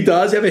history. He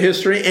does have a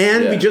history,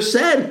 and we just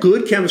said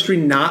good chemistry,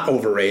 not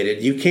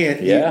overrated. You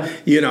can't. Yeah.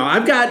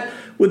 I've got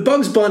with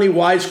Bugs Bunny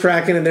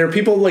wisecracking in there.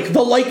 People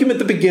they'll like him at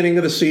the beginning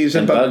of the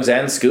season, and but Bugs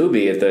and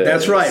Scooby at the.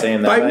 That's right.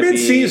 Saying By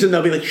mid-season,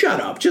 they'll be like, "Shut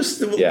up!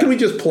 Can we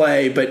just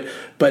play?"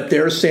 But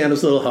there's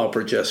Santa's Little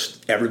Helper.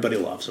 Just everybody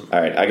loves him.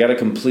 All right, I got a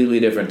completely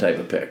different type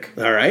of pick.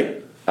 All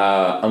right.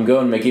 I'm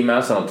going Mickey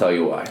Mouse, and I'll tell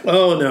you why.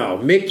 Oh no,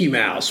 Mickey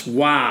Mouse!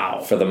 Wow.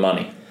 For the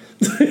money.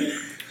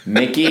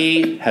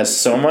 Mickey has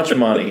so much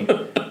money,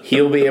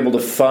 he'll be able to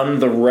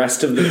fund the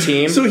rest of the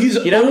team. So he's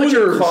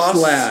owner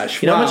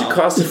slash. You know how much it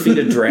costs to feed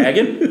a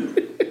dragon?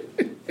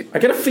 I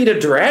gotta feed a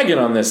dragon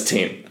on this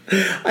team.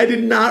 I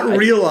did not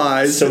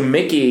realize. So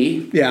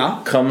Mickey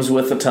comes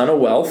with a ton of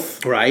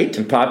wealth. Right.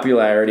 And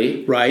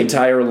popularity. Right.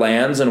 Entire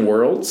lands and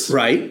worlds.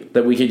 Right.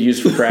 That we could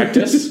use for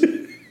practice.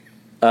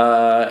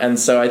 And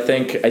so I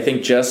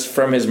think just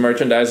from his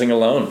merchandising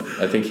alone,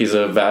 I think he's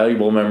a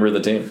valuable member of the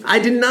team. I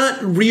did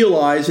not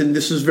realize, and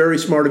this is very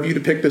smart of you to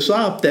pick this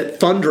up, that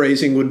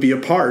fundraising would be a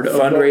part of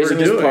what we're doing.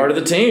 Is part of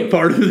the team.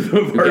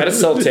 You got to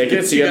sell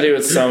tickets. You got to do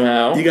it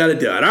somehow. You got to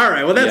do it. All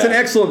right. Well, that's an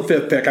excellent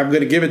fifth pick. I'm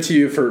going to give it to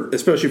you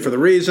especially for the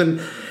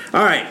reason.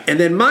 All right, and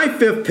then my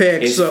fifth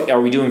pick. Are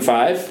we doing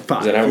 5? Is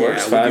that how it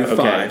works? 5. Okay.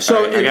 5.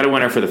 So I got a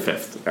winner for the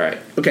 5th. All right.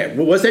 Okay.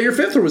 Well, was that your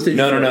 5th or was that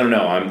your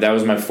No. That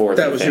was my 4th.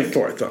 That was your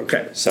 4th.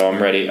 Okay. So I'm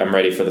ready. I'm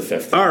ready for the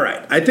 5th. All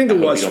right. I think it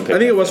was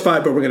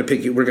 5, but we're going to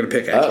pick you. We're going to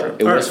pick extra. Oh,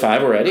 it was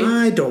 5 already?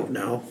 I don't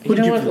know. You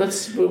know what?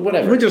 Let's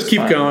whatever. We'll just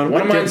keep going.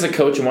 One of mine's the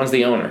coach and one's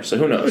the owner. So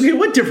who knows? Okay,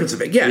 what difference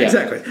does it make? Yeah,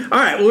 exactly. All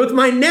right. Well, with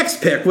my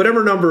next pick,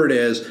 whatever number it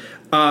is.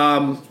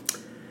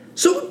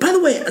 So, by the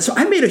way,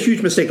 I made a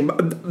huge mistake.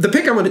 The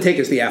pick I'm going to take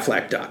is the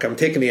Aflac duck. I'm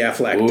taking the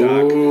Aflac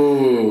duck.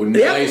 Ooh,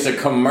 nice. A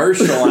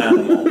commercial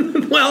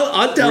animal. Well,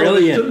 I'll tell you.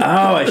 Brilliant. Oh,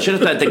 I should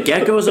have thought the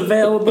gecko's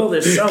available.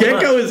 There's so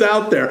Gecko much. is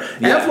out there.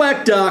 Yeah.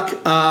 Aflac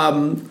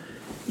duck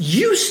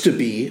used to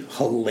be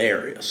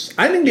hilarious.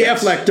 I think the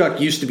Aflac duck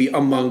used to be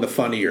among the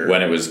funnier.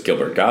 When it was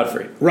Gilbert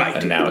Gottfried. Right.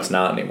 And now it's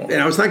not anymore.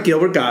 And it's not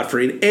Gilbert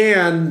Gottfried.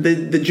 And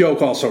the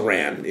joke also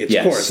ran its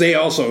course. They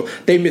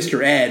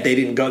Mr. Ed, they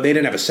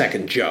didn't have a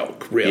second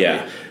joke, really.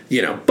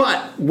 Yeah.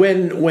 But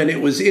when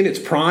it was in its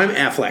prime,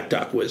 Aflac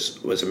duck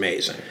was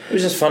amazing. It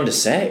was just fun to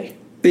say.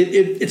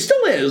 It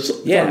still is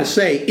fun to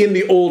say in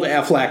the old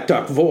Aflac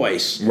duck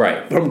voice.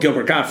 Right. From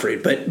Gilbert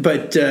Gottfried. But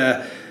but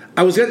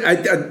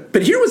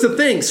here was the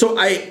thing. So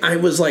I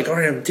was like, all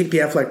right, I'm going to take the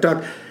Aflac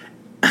duck.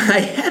 I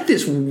had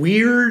this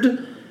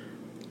weird,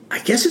 I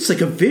guess it's like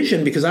a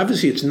vision because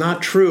obviously it's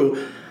not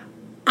true.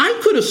 I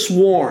could have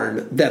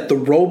sworn that the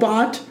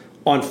robot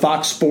on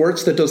Fox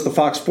Sports that does the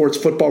Fox Sports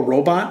football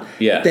robot,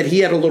 that he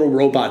had a little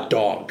robot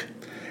dog.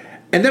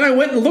 And then I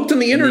went and looked on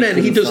the internet,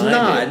 and he does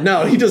not. It.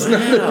 No, he does not.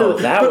 Wow,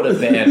 that would have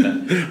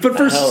been. But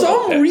for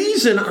some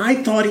reason,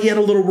 I thought he had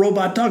a little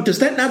robot dog. Does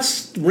that not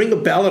ring a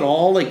bell at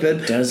all? Like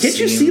that? Can't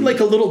you see like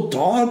a little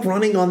dog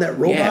running on that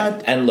robot?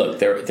 Yeah. And look,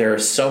 there are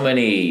so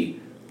many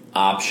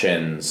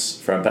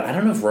options but I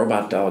don't know if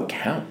robot dog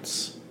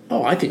counts.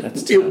 Oh, I think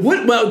it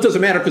would. Well, it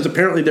doesn't matter because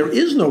apparently there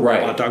is no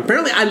robot dog.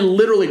 Apparently, I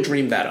literally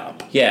dreamed that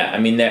up. Yeah, I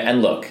mean,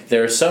 and look,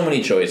 there are so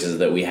many choices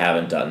that we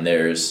haven't done.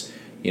 There's,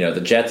 the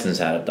Jetsons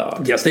had a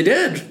dog. Yes, they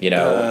did.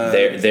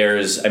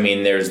 There's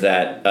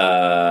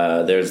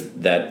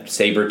that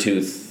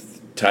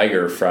saber-toothed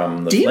tiger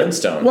from the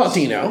Flintstones. Well,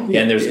 Dino.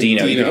 Yeah, and there's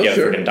Dino. You could get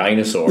a freaking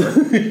dinosaur.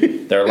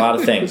 There are a lot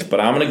of things, but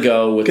I'm going to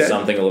go with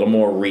something a little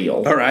more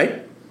real. All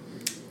right.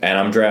 And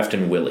I'm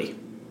drafting Willie.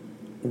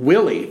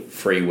 Willie.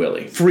 Free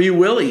Willie. Free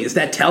Willie. Is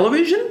that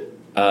television?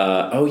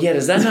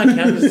 Does that not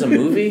count as a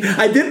movie?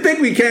 I did think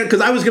we can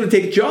because I was going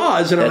to take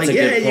Jaws, and I'm like, you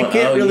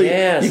can't really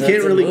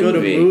go to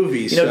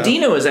movies.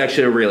 Dino is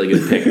actually a really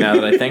good pick now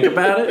that I think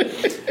about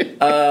it.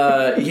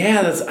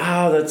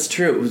 That's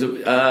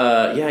true.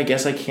 I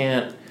guess I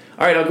can't.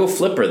 All right, I'll go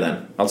Flipper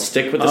then. I'll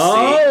stick with the C.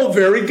 Oh,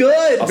 very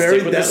good. I'll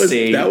stick with the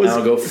C.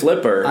 I'll go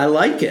Flipper. I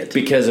like it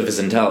because of his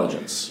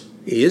intelligence.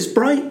 He is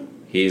bright.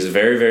 He's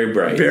very, very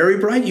bright. Very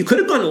bright. You could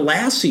have gone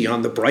Lassie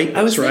on the brightness,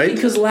 I was right? thinking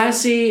because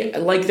Lassie,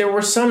 like there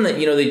were some that,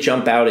 they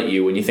jump out at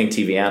you when you think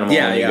TV animal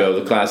and you go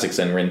the classics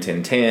and Rin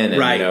Tin Tin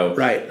and,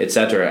 et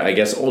cetera. I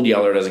guess Old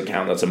Yeller doesn't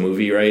count. That's a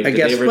movie, right? I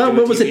guess. Well,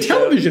 it was a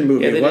television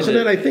movie, wasn't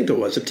it? I think it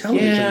was a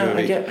television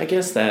movie. I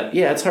guess that.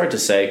 Yeah, it's hard to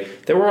say.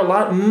 There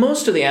were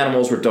most of the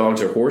animals were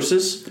dogs or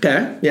horses.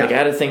 Okay, yeah. Like I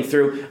had to think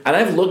through. And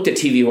I've looked at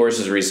TV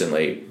horses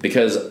recently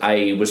because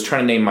I was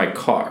trying to name my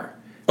car.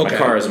 My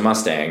car is a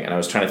Mustang, and I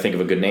was trying to think of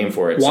a good name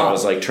for it. Wow. So I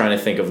was like trying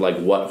to think of like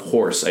what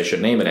horse I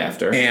should name it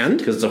after. And?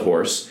 Because it's a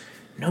horse.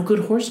 No good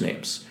horse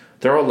names.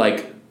 They're all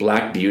like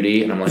Black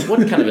Beauty, and I'm like,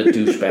 what kind of a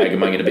douchebag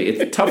am I going to be?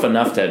 It's tough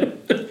enough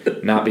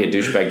to not be a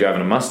douchebag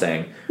driving a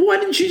Mustang. Why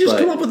didn't you just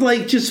come up with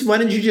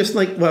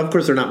well, of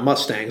course they're not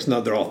Mustangs.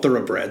 No, they're all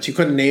thoroughbreds. You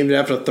couldn't name it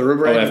after a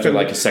thoroughbred? After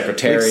like a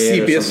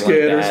Secretariat or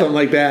something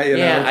like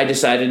that. I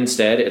decided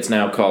instead it's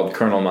now called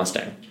Colonel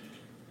Mustang.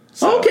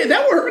 So okay,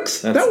 that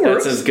works.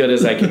 That's as good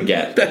as I can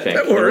get, I think.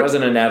 It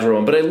wasn't a natural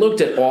one. But I looked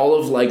at all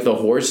of, like, the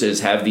horses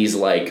have these,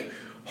 like,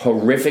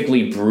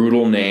 horrifically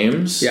brutal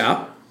names.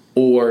 Yeah.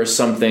 Or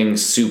something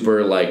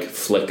super, like,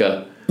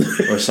 Flicka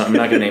or something.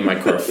 I'm not going to name my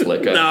car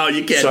Flicka. No,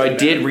 you can't. So I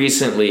did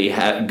recently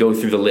go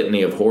through the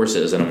litany of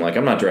horses, and I'm like,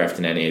 I'm not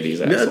drafting any of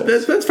these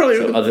assholes. That's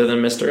probably... other than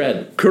Mr.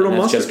 Ed. Colonel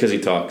Mustard. Just because he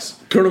talks.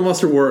 Colonel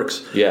Mustard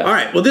works. Yeah. All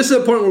right, well, this is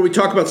the point where we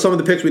talk about some of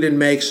the picks we didn't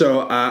make,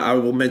 so I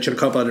will mention a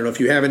couple. I don't know if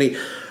you have any.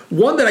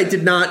 One that I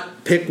did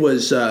not pick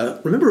was,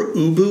 remember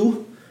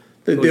Ubu?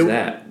 What was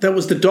that? That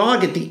was the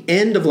dog at the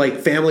end of like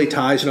Family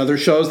Ties and other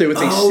shows. They would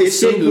say,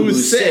 sit, Ubu,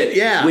 sit.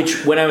 Yeah.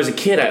 Which, when I was a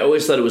kid, I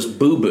always thought it was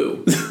Boo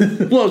Boo.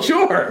 Well,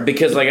 sure.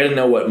 Because like I didn't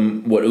know what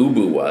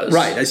Ubu was.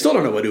 Right. I still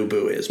don't know what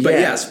Ubu is. But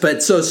yes.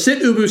 But so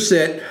sit, Ubu,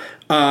 sit.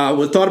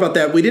 We thought about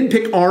that. We didn't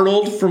pick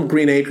Arnold from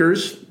Green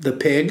Acres, the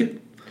pig.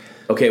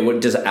 Okay,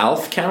 does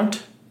Alf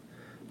count?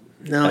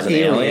 No,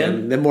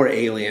 alien. They're more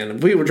alien.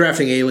 We were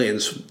drafting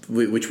aliens,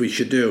 which we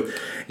should do.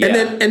 Yeah.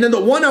 And then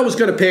the one I was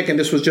going to pick, and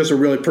this was just a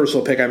really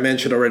personal pick I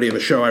mentioned already in the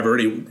show. I've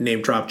already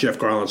name dropped Jeff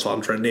Garland, so I'm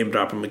trying to name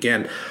drop him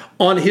again.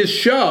 On his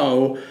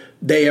show,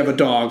 they have a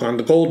dog on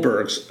the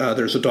Goldbergs.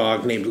 There's a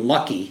dog named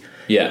Lucky.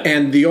 Yeah.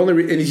 And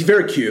and he's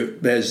very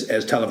cute,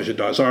 as television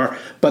dogs are.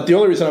 But the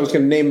only reason I was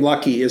going to name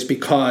Lucky is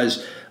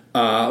because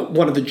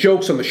one of the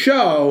jokes on the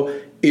show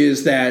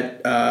is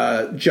that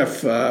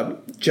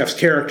Jeff's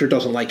character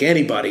doesn't like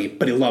anybody,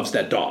 but he loves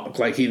that dog.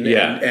 Like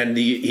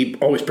he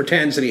always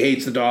pretends that he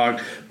hates the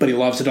dog, but he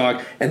loves the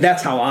dog, and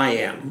that's how I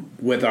am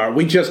with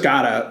we just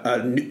got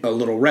a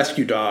little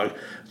rescue dog.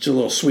 It's a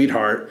little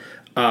sweetheart,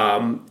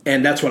 and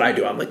that's what I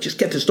do. I'm like, just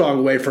get this dog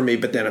away from me.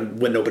 But then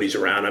when nobody's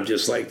around, I'm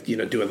just like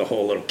doing the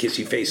whole little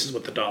kissy faces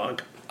with the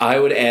dog. I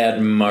would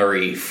add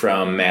Murray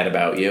from Mad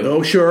About You.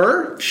 Oh,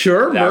 sure.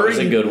 That Murray was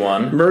a good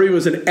one. Murray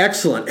was an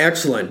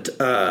excellent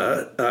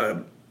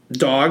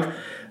dog.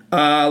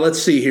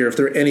 Let's see here if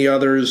there are any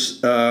others.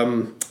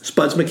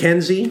 Spuds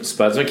MacKenzie.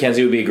 Spuds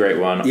MacKenzie would be a great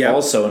one. Yep.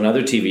 Also,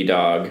 another TV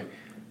dog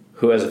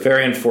who has a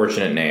very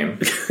unfortunate name.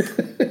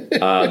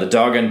 The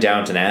dog on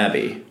Downton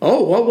Abbey.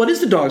 Oh, what is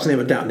the dog's name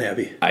on Downton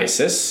Abbey?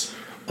 Isis.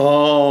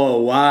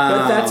 Oh, wow.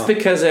 But that's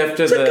because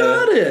after it's a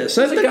goddess.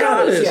 That's the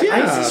goddess. Yeah.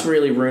 Isis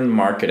really ruined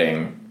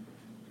marketing.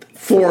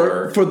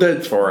 For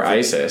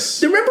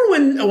ISIS. Remember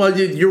when? Well,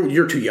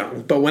 you're too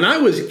young, but when I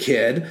was a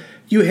kid,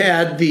 you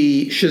had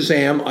the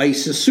Shazam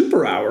ISIS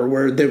Super Hour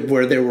where they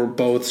were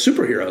both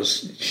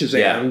superheroes.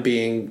 Shazam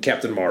being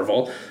Captain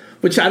Marvel,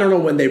 which I don't know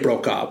when they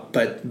broke up,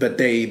 but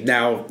they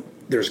now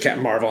there's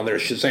Captain Marvel and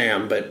there's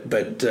Shazam,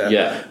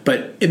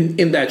 but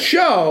in that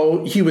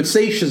show he would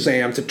say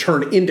Shazam to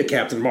turn into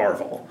Captain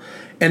Marvel.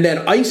 And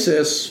then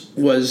Isis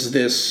was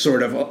this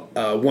sort of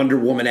Wonder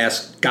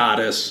Woman-esque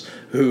goddess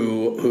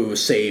who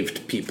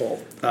saved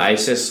people.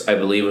 Isis, I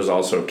believe, was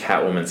also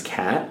Catwoman's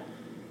cat.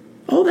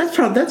 Oh,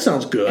 that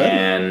sounds good.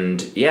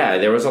 And yeah,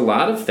 there was a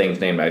lot of things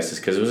named Isis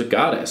because it was a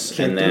goddess.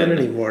 Can't and do then it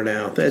anymore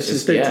now. That's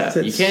just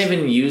you can't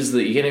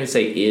even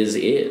say is.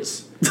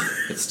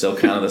 It's still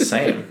kind of the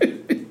same.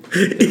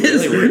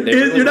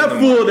 You're not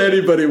fooling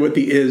anybody with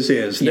the is.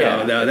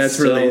 No, that's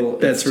really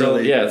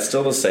it's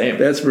still the same.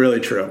 That's really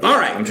true. All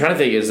right, I'm trying to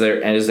think.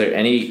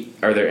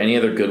 Are there any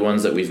other good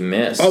ones that we've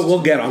missed? Oh,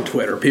 we'll get on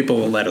Twitter. People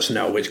will let us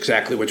know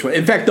exactly which one.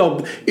 In fact,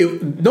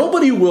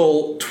 nobody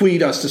will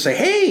tweet us to say,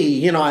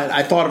 "Hey,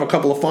 I thought of a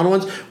couple of fun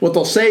ones." What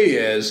they'll say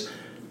is,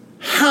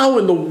 "How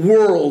in the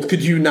world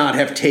could you not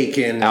have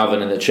taken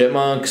Alvin and the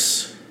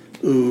Chipmunks?"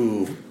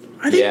 Ooh,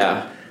 I think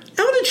Alvin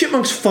and the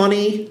Chipmunks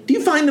funny. Do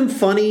you find them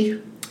funny?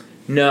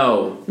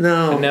 No.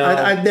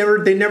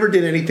 They never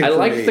did anything. I for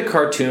liked me. the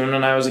cartoon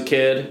when I was a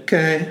kid.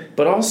 Okay,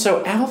 but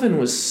also Alvin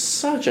was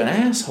such an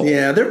asshole.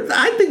 Yeah,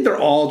 I think they're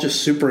all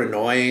just super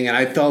annoying,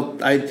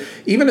 and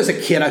even as a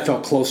kid I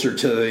felt closer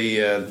to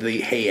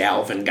the Hey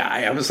Alvin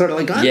guy. I was sort of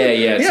like, to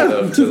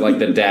like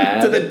the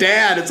dad. To the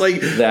dad, it's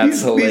like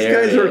that's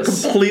hilarious. These guys are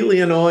completely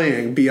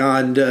annoying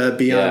beyond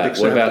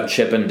acceptable. What about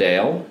Chip and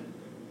Dale?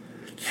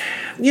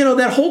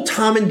 That whole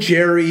Tom and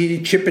Jerry,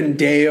 Chip and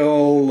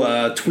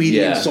Dale,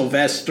 Tweety and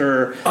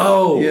Sylvester.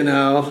 Oh,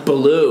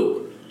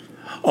 Baloo.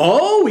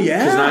 Oh yeah,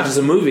 because not just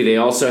a movie. They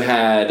also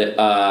had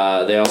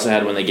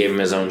when they gave him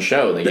his own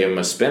show. They gave him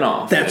a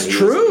spinoff. That's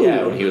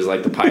true. When he was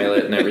like the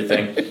pilot and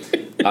everything.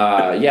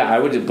 I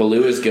would.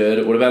 Baloo is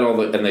good. What about all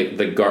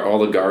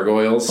the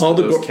gargoyles?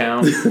 Those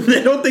count?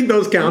 I don't think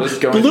those count.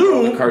 Blue,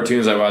 all the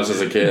cartoons I watched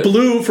as a kid.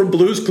 Blue from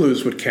Blue's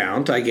Clues would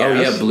count, I guess. Oh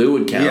yeah, Blue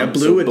would count. Yeah,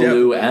 Blue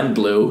Baloo and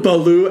Blue.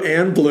 Baloo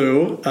and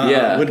Blue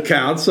would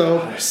count. So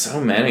there's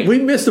so many. We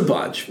missed a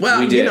bunch.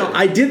 Well, we did.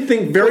 I did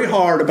think very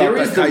hard about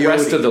that Coyote. The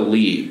rest of the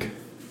league.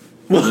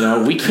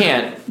 We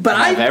can't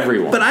have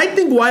everyone. But I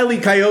think Wile E.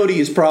 Coyote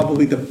is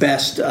probably the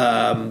best.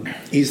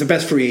 He's the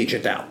best free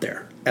agent out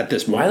there at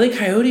this point. Wile E.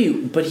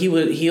 Coyote, but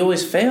he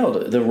always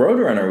failed. The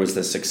Roadrunner was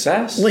the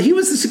success. Well, he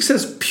was the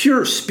success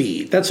pure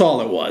speed. That's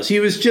all it was. He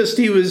was just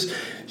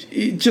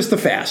the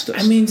fastest.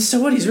 I mean, so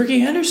what? He's Ricky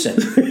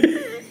Henderson.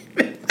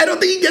 I don't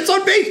think he gets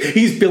on base.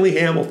 He's Billy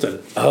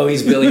Hamilton. Oh,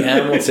 he's Billy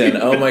Hamilton.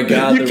 Oh my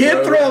God! You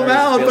can't throw him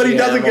out, but he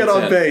doesn't get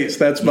on base.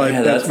 That's my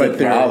theory.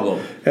 Problem.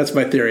 That's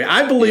my theory.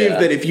 I believe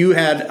that if you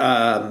had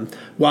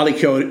Wile E.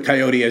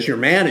 Coyote as your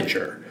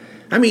manager,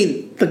 I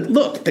mean,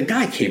 the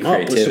guy came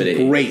up with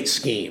some great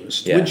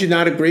schemes. Yeah. Would you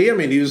not agree? I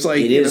mean, he was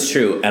like... It is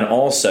true, and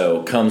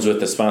also comes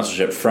with the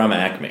sponsorship from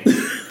Acme.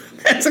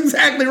 That's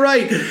exactly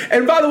right.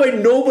 And by the way,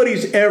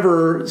 nobody's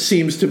ever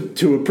seems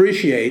to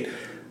appreciate...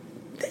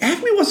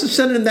 Acme wasn't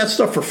sending him that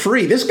stuff for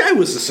free. This guy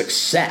was a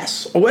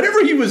success.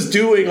 Whatever he was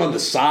doing on the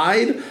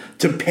side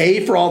to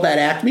pay for all that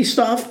Acme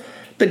stuff...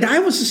 The guy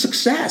was a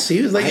success.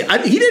 He was like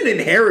he didn't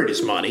inherit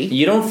his money.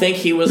 You don't think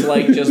he was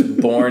like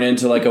just born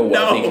into like a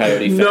wealthy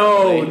Coyote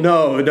family?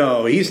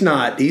 No. He's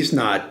not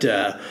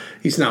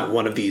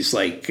one of these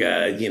like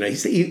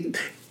he's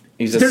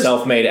a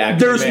self-made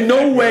actor. There's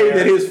no way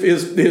that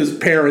his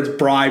parents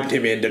bribed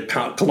him into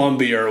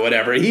Columbia or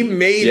whatever. He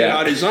made it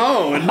on his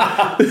own.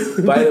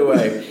 By the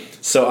way,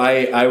 so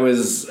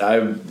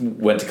I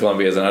went to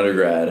Columbia as an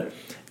undergrad.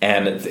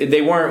 And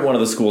they weren't one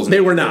of the schools. They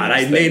were not.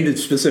 I named it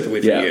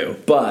specifically for you.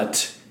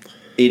 But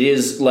it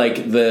is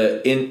like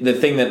the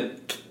thing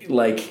that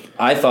like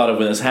I thought of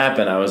when this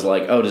happened. I was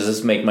like, oh, does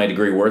this make my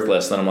degree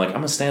worthless? Then I'm like,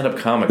 I'm a stand-up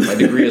comic. My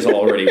degree is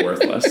already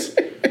worthless.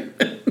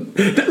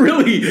 That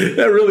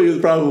really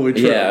is probably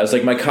true. Yeah, I was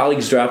like, my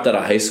colleagues dropped out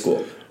of high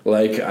school.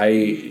 Like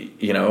I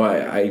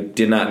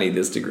did not need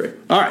this degree.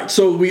 All right,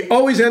 so we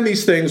always end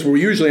these things.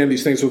 We usually end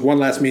these things with one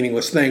last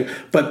meaningless thing,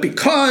 but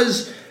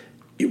because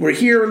we're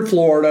here in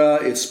Florida,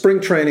 it's spring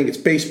training, it's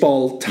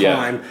baseball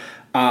time. Yeah.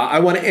 I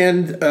want to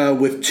end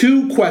with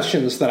two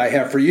questions that I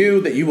have for you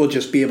that you will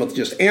just be able to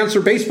just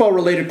answer,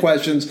 baseball-related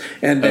questions,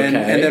 and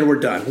then we're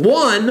done.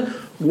 One,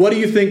 what do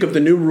you think of the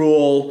new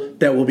rule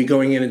that will be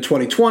going in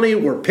 2020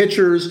 where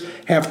pitchers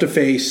have to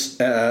face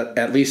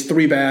at least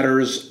 3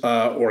 batters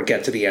or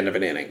get to the end of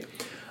an inning?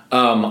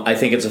 I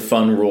think it's a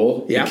fun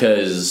rule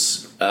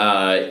because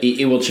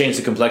it will change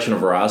the complexion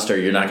of a roster.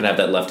 You're not going to have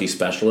that lefty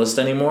specialist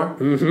anymore.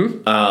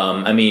 Mm-hmm.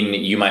 I mean,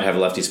 you might have a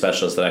lefty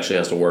specialist that actually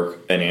has to work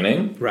an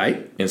inning.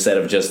 Right. Instead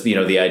of just,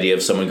 the idea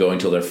of someone going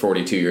till they're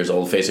 42 years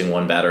old facing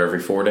one batter every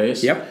 4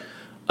 days. Yep.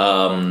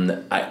 And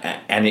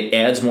it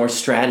adds more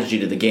strategy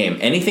to the game.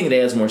 Anything that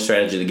adds more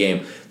strategy to the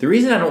game. The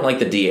reason I don't like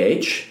the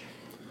DH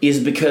is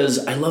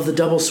because I love the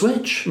double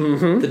switch.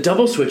 Mm-hmm. The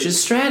double switch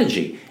is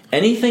strategy.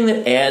 Anything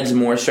that adds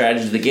more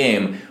strategy to the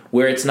game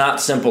where it's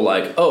not simple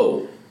like,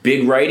 oh,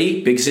 big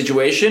righty, big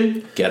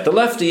situation, get the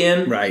lefty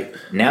in. Right.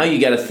 Now you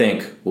got to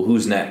think, well,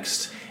 who's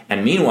next?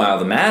 And meanwhile,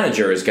 the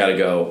manager has got to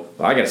go,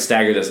 well, I got to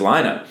stagger this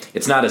lineup.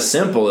 It's not as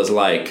simple as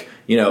like,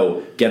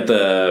 get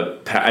the,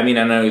 I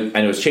know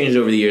it's changed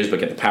over the years, but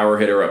get the power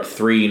hitter up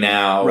 3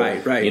 now.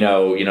 Right.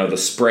 The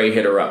spray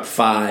hitter up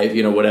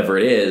 5, whatever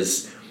it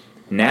is.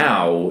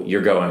 Now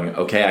you're going,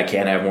 okay, I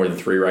can't have more than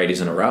 3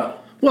 righties in a row.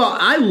 Well,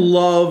 I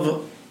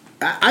love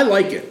I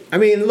like it. I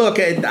mean, look,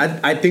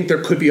 I think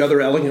there could be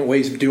other elegant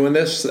ways of doing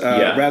this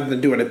rather than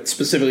doing it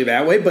specifically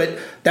that way, but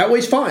that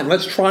way's fine.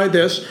 Let's try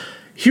this.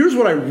 Here's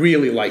what I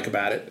really like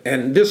about it,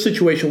 and this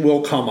situation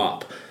will come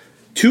up.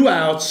 2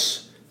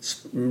 outs,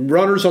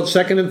 runners on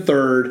second and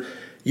third.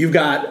 You've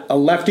got a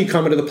lefty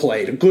coming to the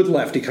plate, a good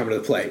lefty coming to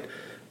the plate.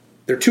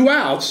 There are 2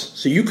 outs,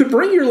 so you could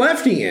bring your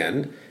lefty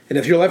in, and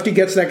if your lefty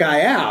gets that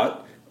guy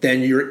out,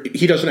 then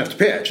he doesn't have to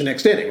pitch the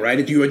next inning,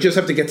 right? You just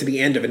have to get to the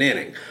end of an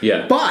inning.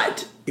 Yeah.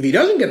 But if he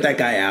doesn't get that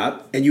guy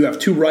out, and you have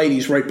 2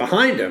 righties right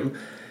behind him,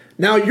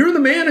 now you're the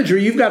manager.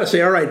 You've got to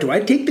say, all right, do I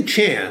take the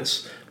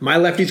chance my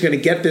lefty's going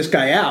to get this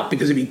guy out?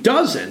 Because if he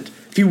doesn't,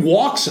 if he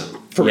walks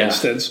him, for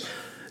instance,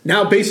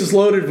 now bases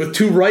loaded with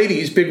 2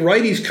 righties, big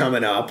righties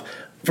coming up,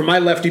 for my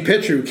lefty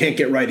pitcher who can't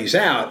get righties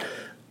out,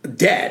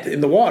 dead in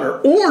the water.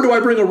 Or do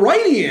I bring a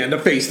righty in to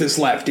face this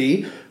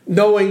lefty,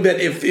 knowing that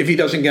if he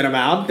doesn't get him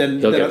out, then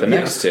they'll get the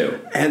next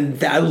 2.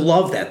 And I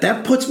love that.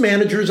 That puts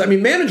managers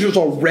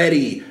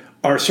already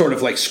are sort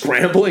of like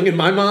scrambling in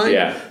my mind.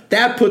 Yeah.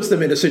 That puts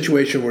them in a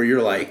situation where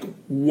you're like,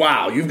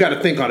 wow, you've got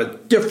to think on a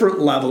different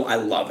level. I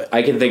love it.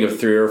 I can think of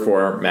 3 or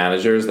 4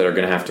 managers that are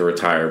going to have to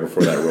retire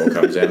before that rule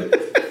comes in.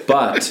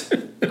 But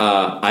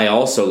I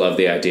also love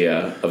the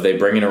idea of they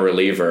bring in a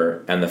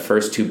reliever and the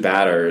first 2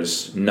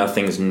 batters,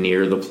 nothing's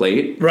near the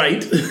plate.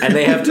 Right. And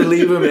they have to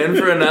leave him in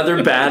for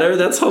another batter.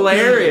 That's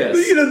hilarious.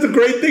 The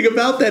great thing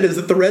about that is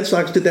that the Red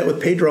Sox did that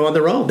with Pedro on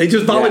their own. They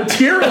just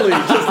voluntarily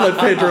just let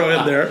Pedro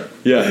in there.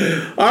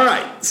 Yeah. All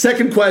right.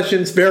 Second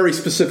question is very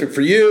specific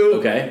for you.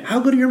 Okay. How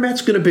good are your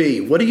Mets going to be?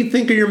 What do you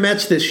think of your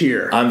Mets this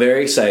year? I'm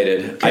very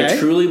excited. Okay. I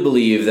truly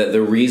believe that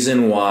the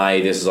reason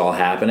why this is all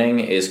happening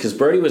is because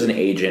Brody was an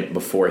agent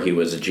before he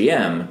was a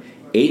GM.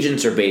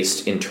 Agents are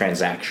based in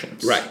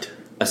transactions. Right.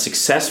 A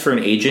success for an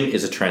agent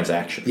is a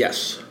transaction.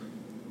 Yes.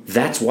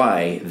 That's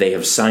why they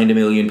have signed 1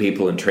 million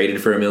people and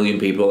traded for 1 million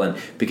people, and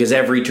because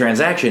every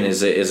transaction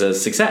is a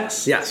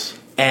success. Yes.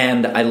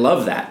 And I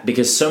love that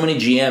because so many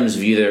GMs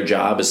view their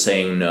job as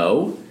saying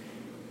no,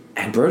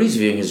 and Brody's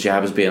viewing his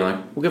job as being like,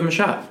 we'll give him a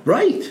shot.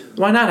 Right.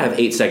 Why not have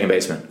 8 second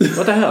basemen?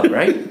 What the hell,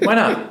 right? Why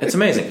not? It's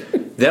amazing.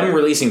 Them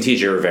releasing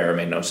TJ Rivera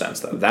made no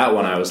sense, though. That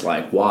one I was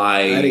like,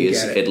 why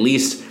is at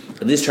least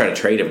try to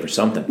trade him for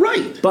something.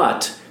 Right.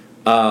 But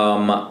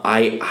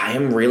I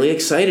am really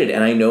excited,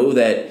 and I know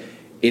that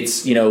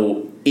it's,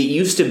 it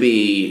used to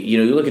be,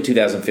 you look at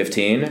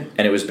 2015,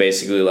 and it was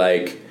basically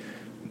like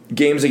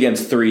games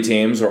against 3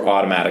 teams or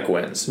automatic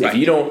wins. Right. If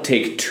you don't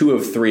take 2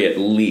 of 3 at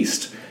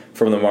least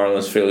from the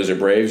Marlins, Phillies, or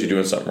Braves, you're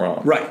doing something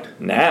wrong. Right.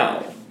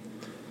 Now,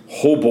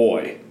 oh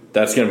boy,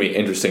 that's going to be an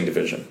interesting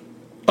division.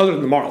 Other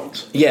than the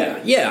Marlins.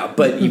 Yeah,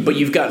 but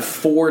you've got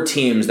 4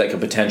 teams that could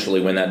potentially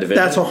win that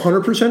division. That's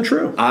 100%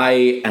 true.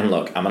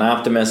 Look, I'm an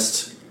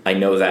optimist. I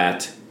know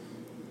that.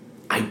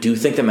 I do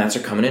think the Mets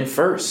are coming in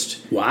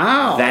first.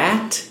 Wow.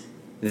 That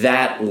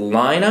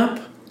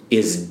lineup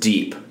is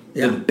deep.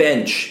 Yeah. The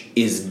bench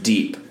is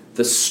deep.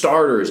 The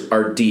starters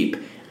are deep.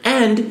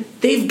 And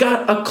they've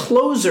got a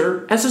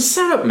closer as a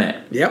setup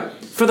man.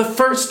 Yep. For the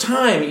first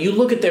time, you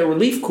look at their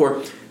relief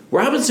corps,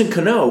 Robinson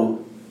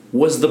Cano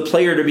was the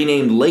player to be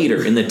named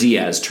later in the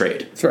Diaz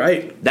trade. That's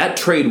right. That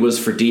trade was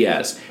for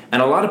Diaz.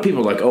 And a lot of people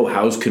are like, oh,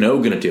 how's Cano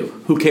going to do?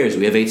 Who cares?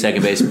 We have 8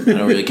 second basemen. I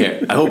don't really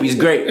care. I hope he's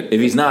great. If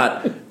he's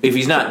not,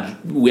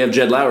 we have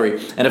Jed Lowry.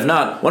 And if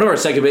not, one of our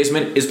second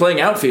basemen is playing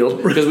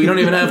outfield because we don't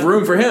even have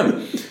room for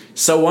him.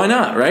 So why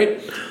not,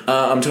 right?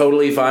 I'm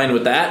totally fine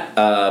with that.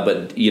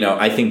 But,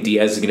 I think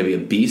Diaz is going to be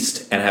a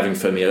beast, and having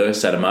Familia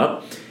set him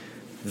up.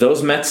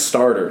 Those Mets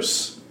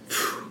starters,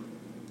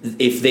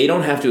 if they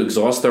don't have to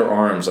exhaust their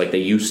arms like they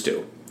used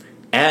to,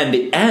 and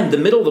the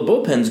middle of the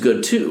bullpen's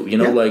good too.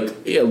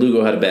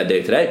 Lugo had a bad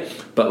day today,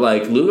 but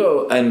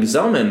Lugo and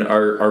Zellman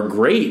are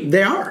great.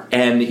 They are.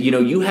 And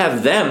you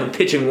have them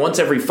pitching once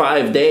every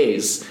 5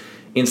 days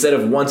instead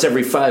of once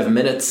every 5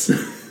 minutes.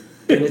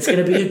 And it's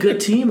going to be a good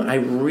team. I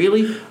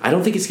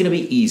don't think it's going to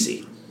be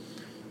easy.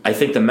 I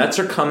think the Mets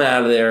are coming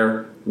out of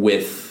there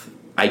with,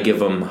 I give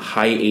them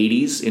high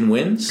 80s in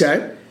wins.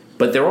 Okay.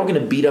 But they're all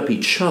going to beat up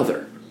each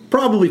other.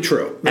 Probably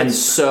true. And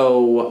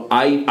so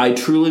I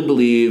truly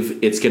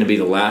believe it's going to be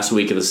the last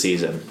week of the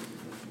season.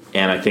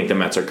 And I think the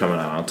Mets are coming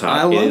out on top.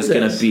 I love it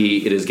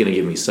is going to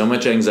give me so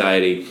much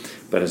anxiety.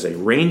 But as a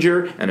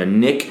Ranger and a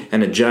Knick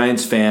and a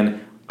Giants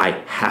fan, I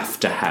have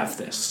to have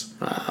this.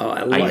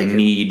 I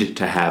need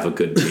to have a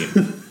good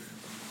team.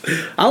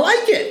 I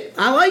like it.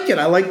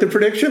 I like the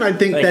prediction. I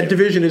think that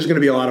division is going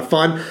to be a lot of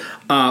fun.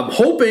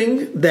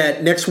 Hoping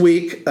that next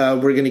week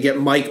we're going to get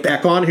Mike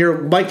back on here.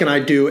 Mike and I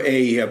do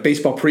a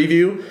baseball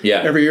preview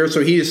every year.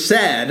 So he has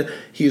said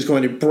he's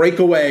going to break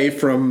away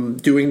from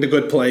doing The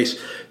Good Place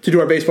to do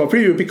our baseball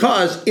preview,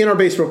 because in our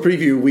baseball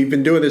preview, we've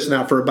been doing this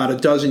now for about a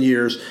dozen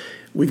years.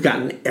 We've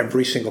gotten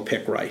every single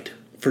pick right.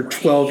 For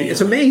 12 years.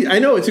 It's amazing. I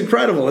know, it's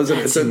incredible, isn't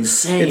it? It's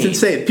insane. It's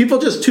insane. People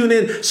just tune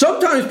in.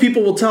 Sometimes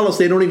people will tell us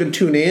they don't even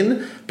tune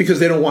in because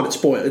they don't want it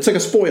spoiled. It's like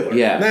a spoiler.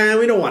 Yeah. Nah,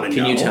 we don't want to know.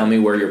 Can you tell me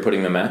where you're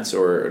putting the Mets,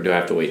 or do I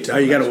have to wait?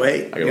 You got to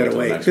wait. You got to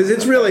wait. Because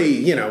it's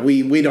really,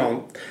 we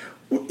don't.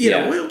 you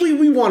know,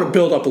 we want to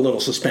build up a little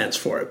suspense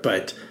for it,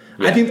 but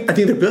I think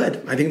they're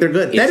good. I think they're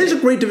good. That is a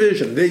great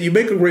division. You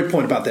make a great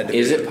point about that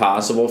division. Is it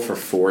possible for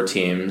 4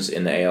 teams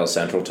in the AL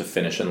Central to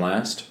finish in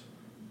last?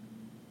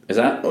 Is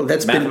that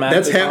that's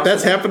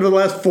happened in the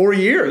last 4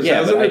 years?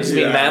 Yeah, but I just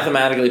mean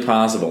mathematically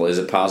possible. Is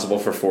it possible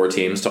for 4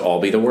 teams to all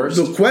be the worst?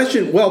 The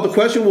question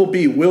will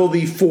be: will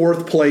the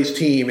 4th place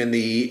team in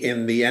the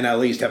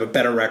NL East have a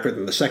better record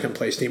than the 2nd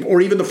place team,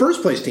 or even the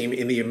 1st place team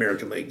in the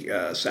American League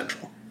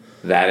Central?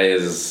 That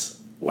is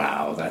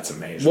that's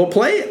amazing. We'll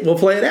play it. We'll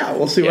play it out.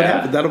 We'll see what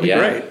happens. That'll be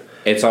great.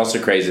 It's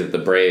also crazy that the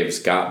Braves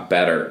got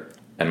better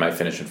and might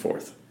finish in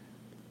 4th.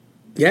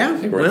 Yeah,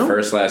 they were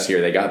first last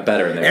year. They got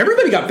better. And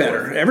everybody got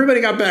better. Everybody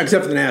got better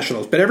except for the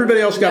Nationals. But everybody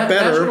else got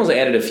better. Nationals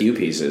added a few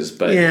pieces,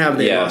 but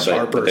they lost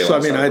Harper. So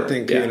I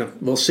think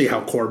we'll see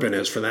how Corbin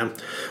is for them.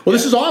 Well,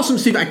 this is awesome,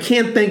 Steve. I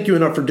can't thank you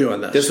enough for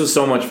doing this. This was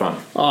so much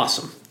fun.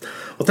 Awesome.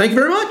 Well, thank you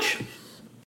very much.